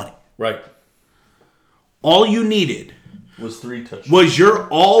held them to 20. Right. All you needed was 3 touchdowns. Was your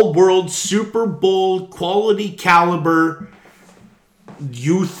all-world Super Bowl quality caliber,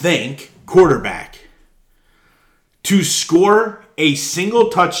 you think, quarterback to score a single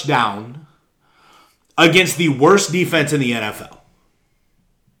touchdown against the worst defense in the NFL.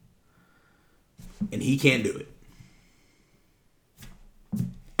 And he can't do it.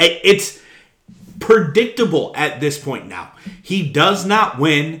 It's predictable at this point now. He does not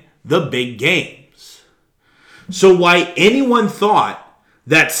win the big games. So why anyone thought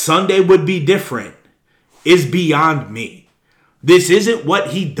that Sunday would be different is beyond me. This isn't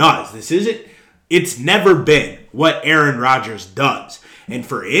what he does. It's never been what Aaron Rodgers does. And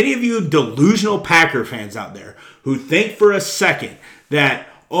for any of you delusional Packer fans out there who think for a second that,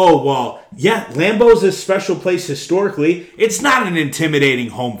 oh, well, yeah, Lambeau's a special place historically. It's not an intimidating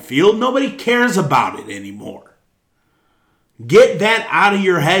home field. Nobody cares about it anymore. Get that out of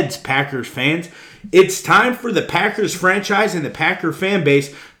your heads, Packers fans. It's time for the Packers franchise and the Packer fan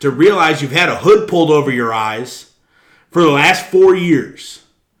base to realize you've had a hood pulled over your eyes for the last 4 years.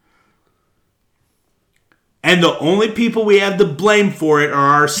 And the only people we have to blame for it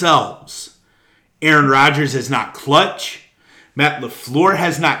are ourselves. Aaron Rodgers is not clutch. Matt LaFleur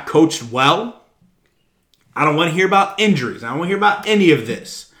has not coached well. I don't want to hear about injuries. I don't want to hear about any of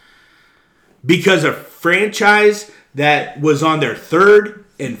this. Because a franchise that was on their third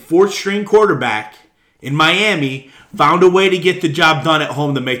and fourth string quarterback in Miami found a way to get the job done at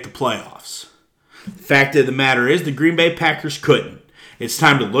home to make the playoffs. The fact of the matter is the Green Bay Packers couldn't. It's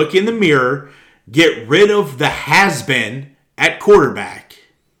time to look in the mirror, get rid of the has-been at quarterback.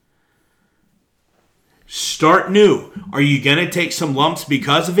 Start new. Are you going to take some lumps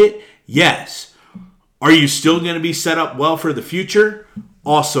because of it? Yes. Are you still going to be set up well for the future?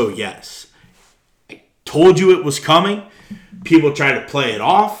 Also, yes. I told you it was coming. People try to play it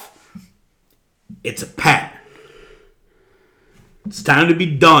off. It's a pattern. It's time to be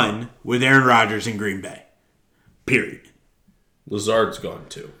done with Aaron Rodgers in Green Bay. Period. Lazard's gone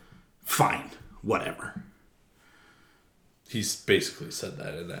too. Fine. Whatever. He's basically said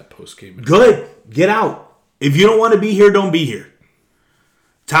that in that post-game. Good. Get out. If you don't want to be here, don't be here.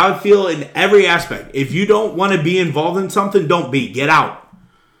 It's how I feel in every aspect. If you don't want to be involved in something, don't be. Get out.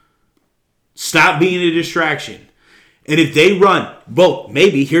 Stop being a distraction. And if they run, well,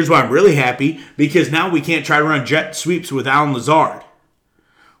 maybe, here's why I'm really happy, because now we can't try to run jet sweeps with Allen Lazard.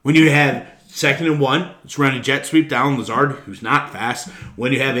 When you have 2nd and 1, let's run a jet sweep to Allen Lazard, who's not fast.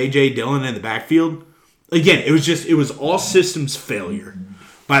 When you have A.J. Dillon in the backfield, again, it was all systems failure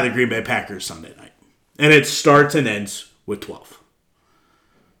by the Green Bay Packers Sunday night. And it starts and ends with 12.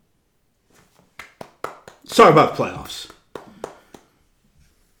 Let's talk about the playoffs.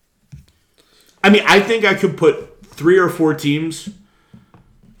 I mean, I think I could put 3 or 4 teams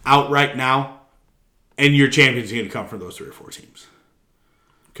out right now, and your champion's going to come from those 3 or 4 teams.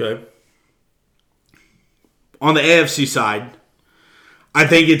 Okay. On the AFC side, I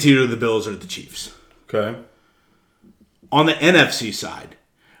think it's either the Bills or the Chiefs. Okay. On the NFC side,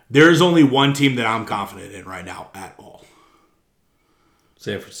 there is only one team that I'm confident in right now at all.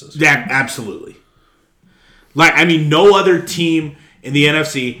 San Francisco. Yeah, absolutely. No other team in the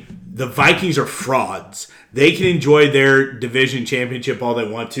NFC. The Vikings are frauds. They can enjoy their division championship all they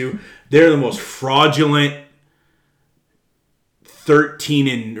want to. They're the most fraudulent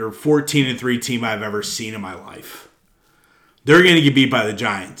 14-3 team I've ever seen in my life. They're going to get beat by the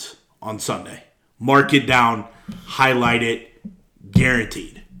Giants on Sunday. Mark it down, highlight it,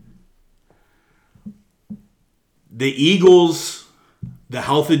 guaranteed. The Eagles, the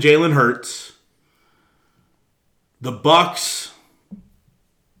health of Jalen Hurts, the Bucks,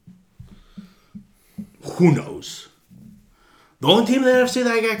 who knows? The only team in the NFC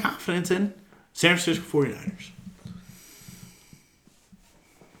that I got confidence in, San Francisco 49ers.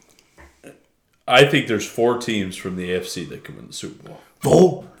 I think there's 4 teams from the AFC that can win the Super Four?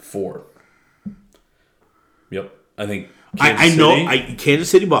 Bowl. 4. Yep. I think I know Kansas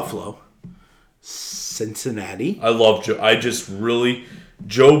City, Buffalo, Cincinnati. I love Joe.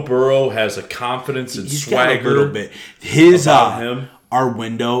 Joe Burrow has a confidence and He's swagger. got a little bit. His him. Our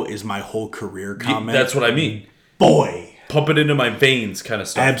window is my whole career comment. That's what I mean. Boy. Pump it into my veins kind of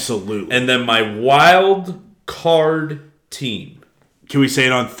stuff. Absolutely. And then my wild card team. Can we say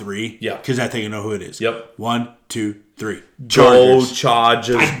it on 3? Yeah. Because I think I know who it is. Yep. 1, 2, 3. Go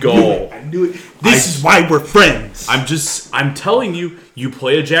Chargers, go. I knew it. This is why we're friends. I'm telling you, you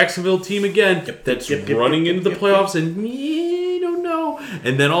play a Jacksonville team again that's running into the playoffs and you don't know.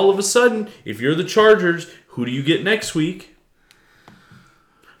 And then all of a sudden, if you're the Chargers, who do you get next week?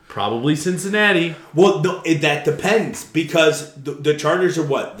 Probably Cincinnati. Well, that depends because the Chargers are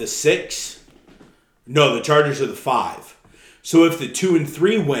what? The 6? No, the Chargers are the 5. So if the 2 and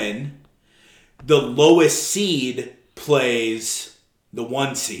 3 win, the lowest seed plays the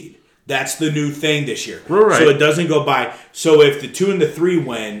 1 seed. That's the new thing this year. Right. So it doesn't go by. So if the 2 and the 3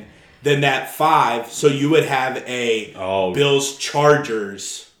 win, then that 5. So you would have a Bills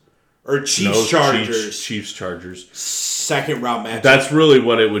Chargers or Chiefs Chargers. Chiefs Chargers. Second round match. That's really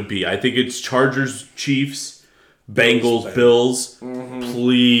what it would be. I think it's Chargers Chiefs, Bengals Bills. Mm-hmm.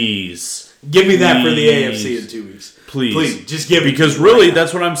 Please. Give me that for the AFC in 2 weeks. Please. Just give it. Because really,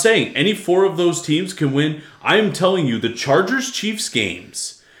 that's what I'm saying. Any 4 of those teams can win. I am telling you, the Chargers-Chiefs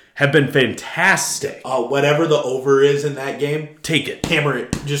games have been fantastic. Whatever the over is in that game, take it. Hammer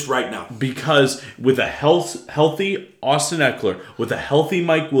it just right now. Because with a healthy Austin Eckler, with a healthy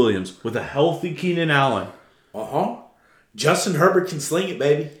Mike Williams, with a healthy Keenan Allen. Justin Herbert can sling it,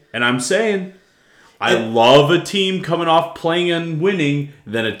 baby. And I'm saying, I love a team coming off playing and winning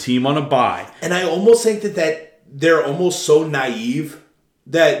than a team on a bye. And I almost think that they're almost so naive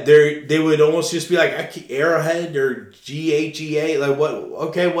that they would almost just be like Arrowhead or GHEA, like what?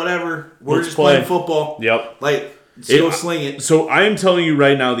 Okay, whatever. We're just playing football. Yep. Go sling it. So I am telling you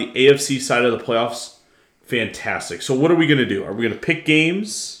right now, the AFC side of the playoffs, fantastic. So what are we going to do? Are we going to pick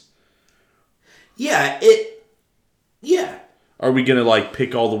games? Yeah. Are we going to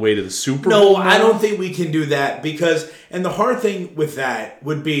pick all the way to the Super No, Bowl? I don't think we can do that because, and the hard thing with that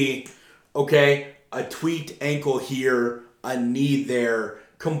would be, okay, a tweaked ankle here, a knee there,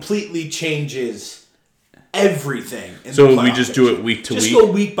 completely changes everything. So we just do it week to week? Just go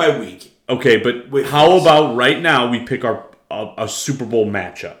week by week. Okay, but how about right now we pick a Super Bowl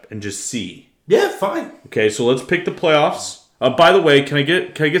matchup and just see? Yeah, fine. Okay, so let's pick the playoffs. By the way, can I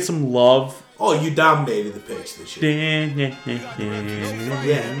get some love? Oh, you dominated the picks this year.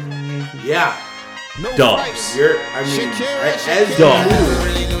 Yeah. Dubs. As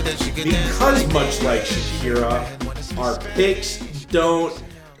because much like Shakira, our picks don't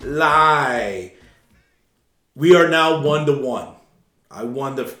lie. We are now 1-1. I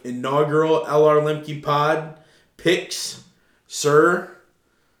won the inaugural LR Limke pod picks, sir.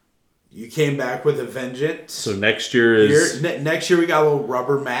 You came back with a vengeance. So next year is next year we got a little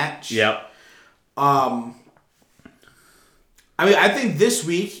rubber match. Yep. I think this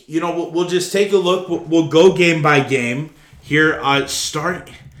week, we'll just take a look. We'll go game by game here.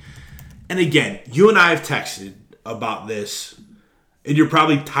 Start, and again, you and I have texted about this, and you're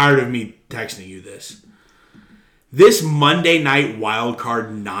probably tired of me texting you this. This Monday night wild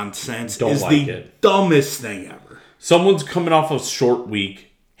card nonsense is the dumbest thing ever. Someone's coming off a short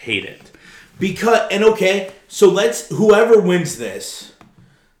week. Hate it. So whoever wins this,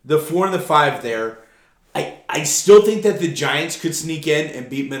 the 4 and the 5 there, I still think that the Giants could sneak in and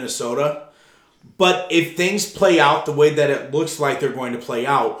beat Minnesota. But if things play out the way that it looks like they're going to play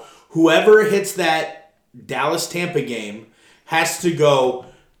out, whoever hits that Dallas-Tampa game has to go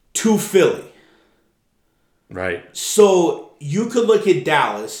to Philly. Right. So you could look at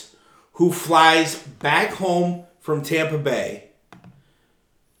Dallas, who flies back home from Tampa Bay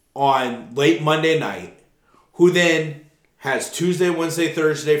on late Monday night, who then has Tuesday, Wednesday,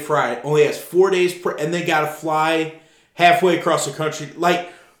 Thursday, Friday, only has 4 days, and they got to fly halfway across the country.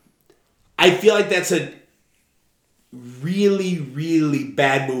 Like, I feel like that's a really, really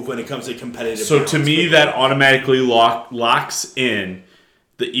bad move when it comes to competitive. So to me, that automatically locks in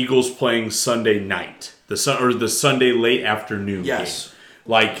the Eagles playing Sunday night, the Sunday late afternoon. Yes. Game.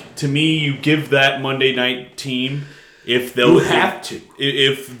 Like, to me, you give that Monday night team if those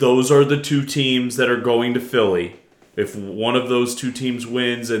are the two teams that are going to Philly. If one of those two teams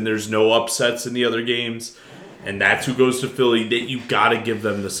wins and there's no upsets in the other games, and that's who goes to Philly, that you got to give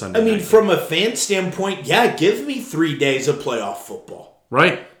them the Sunday night. I mean, from a fan standpoint, yeah, give me 3 days of playoff football.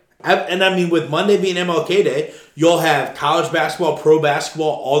 Right. And I mean, with Monday being MLK Day, you'll have college basketball, pro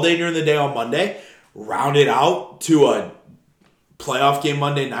basketball all day during the day on Monday, round it out to a playoff game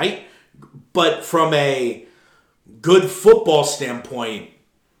Monday night. But from a good football standpoint,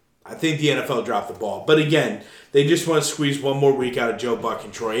 I think the NFL dropped the ball. But again, they just want to squeeze one more week out of Joe Buck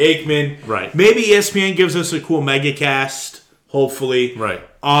and Troy Aikman. Right. Maybe ESPN gives us a cool megacast, hopefully. Right.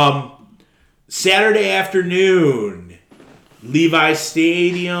 Saturday afternoon, Levi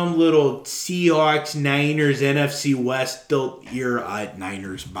Stadium, little Seahawks, Niners, NFC West. You're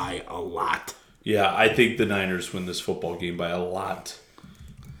Niners by a lot. Yeah, I think the Niners win this football game by a lot.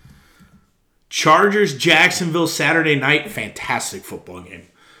 Chargers, Jacksonville, Saturday night. Fantastic football game.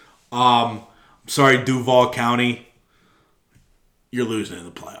 Sorry, Duval County. You're losing in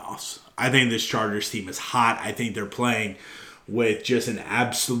the playoffs. I think this Chargers team is hot. I think they're playing with just an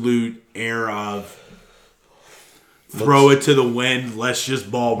absolute air of throw it to the wind. Let's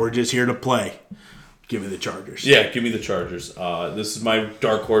just ball. We're just here to play. Give me the Chargers. Yeah, give me the Chargers. This is my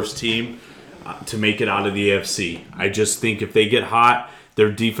dark horse team to make it out of the AFC. I just think if they get hot,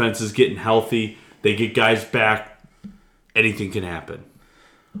 their defense is getting healthy, they get guys back, anything can happen.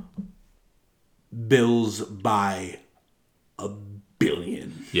 Bills by a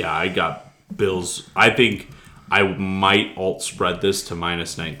billion. Yeah, I got Bills. I think I might alt spread this to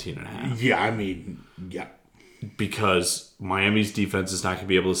minus 19.5. Yeah, I mean, yeah. Because Miami's defense is not going to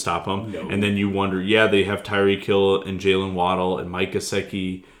be able to stop them. No. And then you wonder, yeah, they have Tyreek Hill and Jalen Waddle and Mike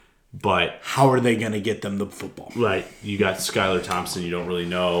Gesicki, but how are they going to get them the football? Right. You got Skylar Thompson. You don't really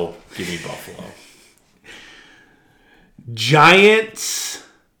know. Give me Buffalo. Giants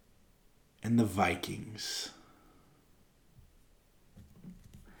and the Vikings.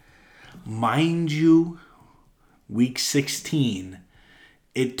 Mind you, week 16,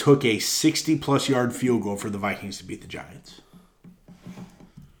 it took a 60-plus yard field goal for the Vikings to beat the Giants.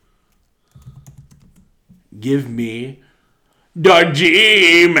 Give me the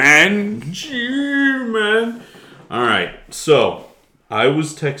G-Man. G-Man. All right. So, I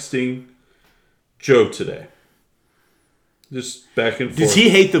was texting Joe today. Just back and forth. Does he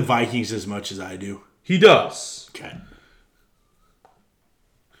hate the Vikings as much as I do? He does. Okay.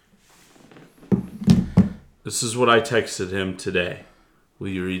 This is what I texted him today. Will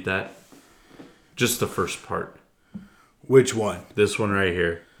you read that? Just the first part. Which one? This one right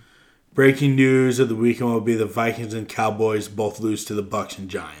here. Breaking news of the weekend will be the Vikings and Cowboys both lose to the Bucs and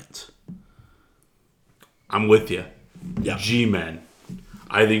Giants. I'm with you. Yeah. G-Men.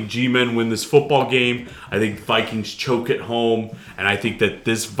 I think G-Men win this football game. I think Vikings choke at home. And I think that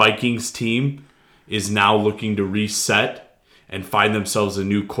this Vikings team is now looking to reset and find themselves a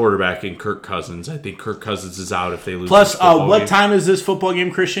new quarterback in Kirk Cousins. I think Kirk Cousins is out if they lose. Plus, this football what game. time is this football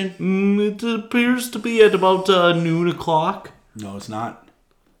game, Christian? It appears to be at about noon o'clock. No, it's not.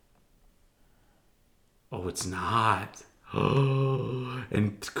 Oh, it's not.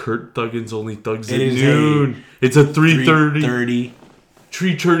 And Kurt Thuggins only thugs It at is noon. It's a 3:30.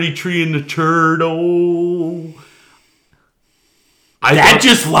 3:30. Tree in the turd. Oh. That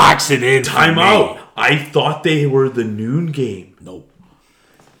just locks it in. Time out. I thought they were the noon game. Nope.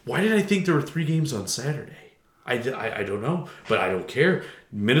 Why did I think there were 3 games on Saturday? I don't know, but I don't care.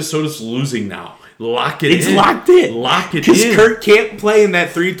 Minnesota's losing now. Lock it in. It's locked in. Lock it Because in. Kurt can't play in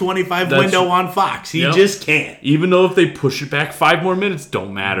that 3:25 window on Fox. He just can't. Even though if they push it back 5 more minutes,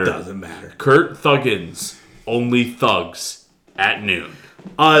 don't matter. Doesn't matter. Kurt Thuggins only thugs at noon.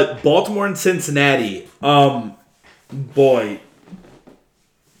 Baltimore and Cincinnati. Boy.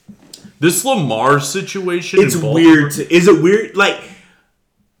 This Lamar situation. It's weird. Is it weird? Like,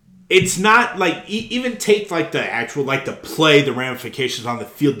 it's not like, even take like the actual, like the play, the ramifications on the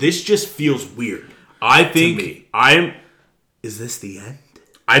field. This just feels weird. I think Is this the end?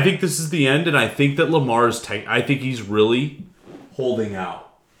 I think this is the end, and I think that Lamar's I think he's really holding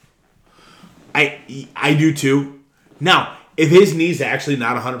out. I do too. Now, if his knee's actually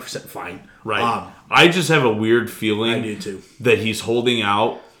not 100% fine. Right. I just have a weird feeling I do too. that he's holding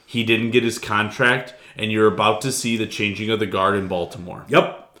out. He didn't get his contract, and you're about to see the changing of the guard in Baltimore.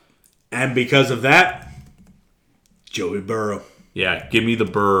 Yep. And because of that, Joey Burrow. Yeah, give me the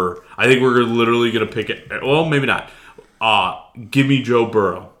Burr. I think we're literally going to pick it. Well, maybe not. Give me Joe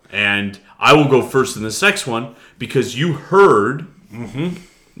Burrow. And I will go first in this next one because you heard.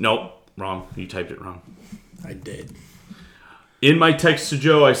 Nope, wrong. You typed it wrong. I did. In my text to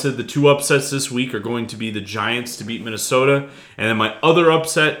Joe, I said the 2 upsets this week are going to be the Giants to beat Minnesota. And then my other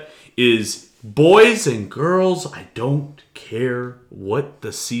upset is boys and girls. I don't care what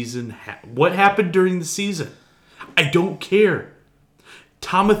the season what happened during the season. I don't care.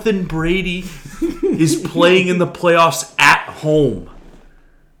 Jonathan Brady is playing in the playoffs at home.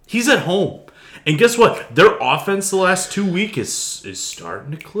 He's at home. And guess what? Their offense the last 2 weeks is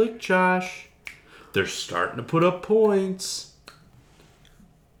starting to click, Josh. They're starting to put up points.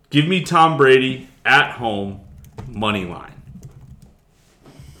 Give me Tom Brady at home, money line.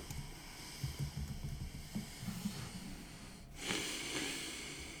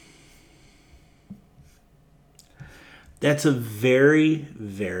 That's a very,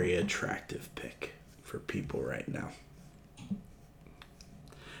 very attractive pick for people right now.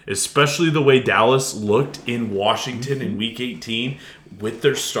 Especially the way Dallas looked in Washington in Week 18 with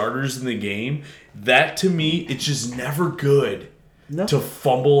their starters in the game. That, to me, it's just never good to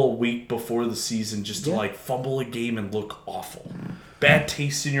fumble a week before the season just to, fumble a game and look awful. Bad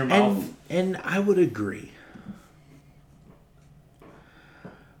taste in your mouth. And I would agree.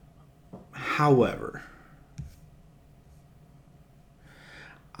 However,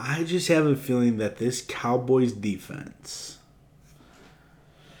 I just have a feeling that this Cowboys defense,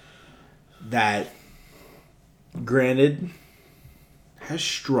 that, granted, has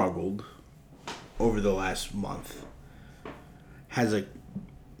struggled over the last month, has a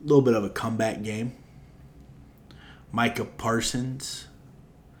little bit of a comeback game. Micah Parsons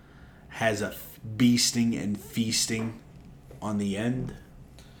has a beasting and feasting on the end.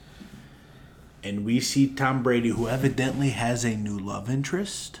 And we see Tom Brady, who evidently has a new love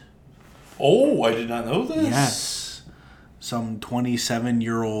interest. Oh, I did not know this. Yes. Some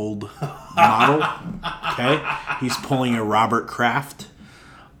 27-year-old model. Okay. He's pulling a Robert Kraft.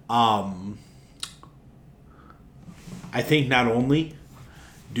 I think not only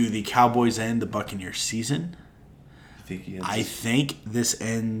do the Cowboys end the Buccaneers season, I think this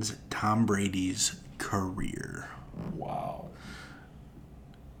ends Tom Brady's career. Wow.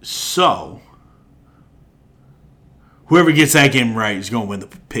 So, whoever gets that game right is going to win the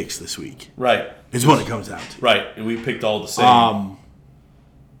picks this week. Right. Is what it comes down to. Right. And we picked all the same.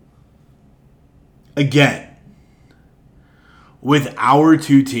 Again, with our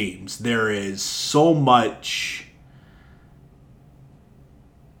two teams, there is so much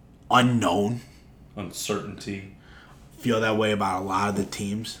unknown. Uncertainty. Feel that way about a lot of the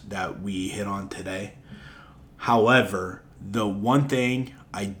teams that we hit on today. However, the one thing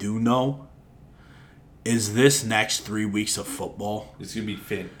I do know is this next 3 weeks of football. It's going to be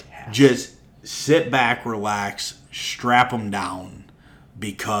fantastic. Just sit back, relax, strap them down,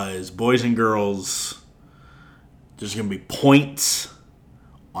 because boys and girls, there's going to be points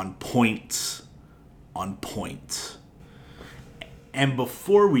on points on points. And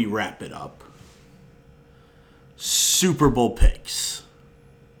before we wrap it up, Super Bowl picks.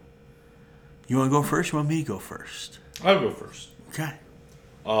 You want to go first? You want me to go first? I'll go first. Okay.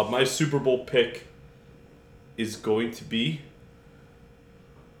 My Super Bowl pick is going to be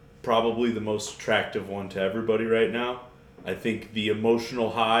probably the most attractive one to everybody right now. I think the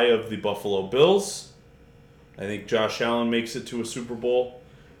emotional high of the Buffalo Bills. I think Josh Allen makes it to a Super Bowl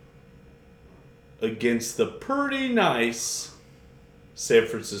against the pretty nice San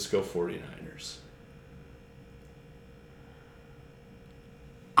Francisco 49ers.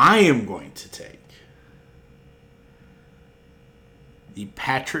 I am going to take the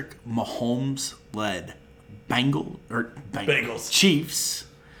Patrick Mahomes-led Bengals. Chiefs.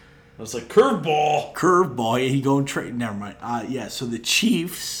 I was like, curveball. Curveball. Yeah, he going trade. Never mind. So the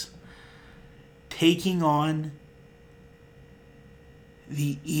Chiefs taking on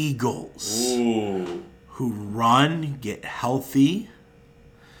the Eagles. Ooh. Who run, get healthy.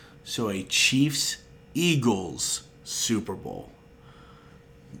 So a Chiefs-Eagles Super Bowl.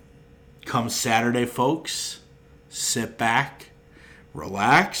 Come Saturday, folks, sit back,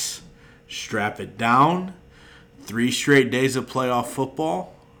 relax, strap it down. 3 straight days of playoff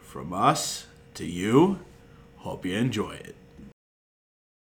football from us to you. Hope you enjoy it.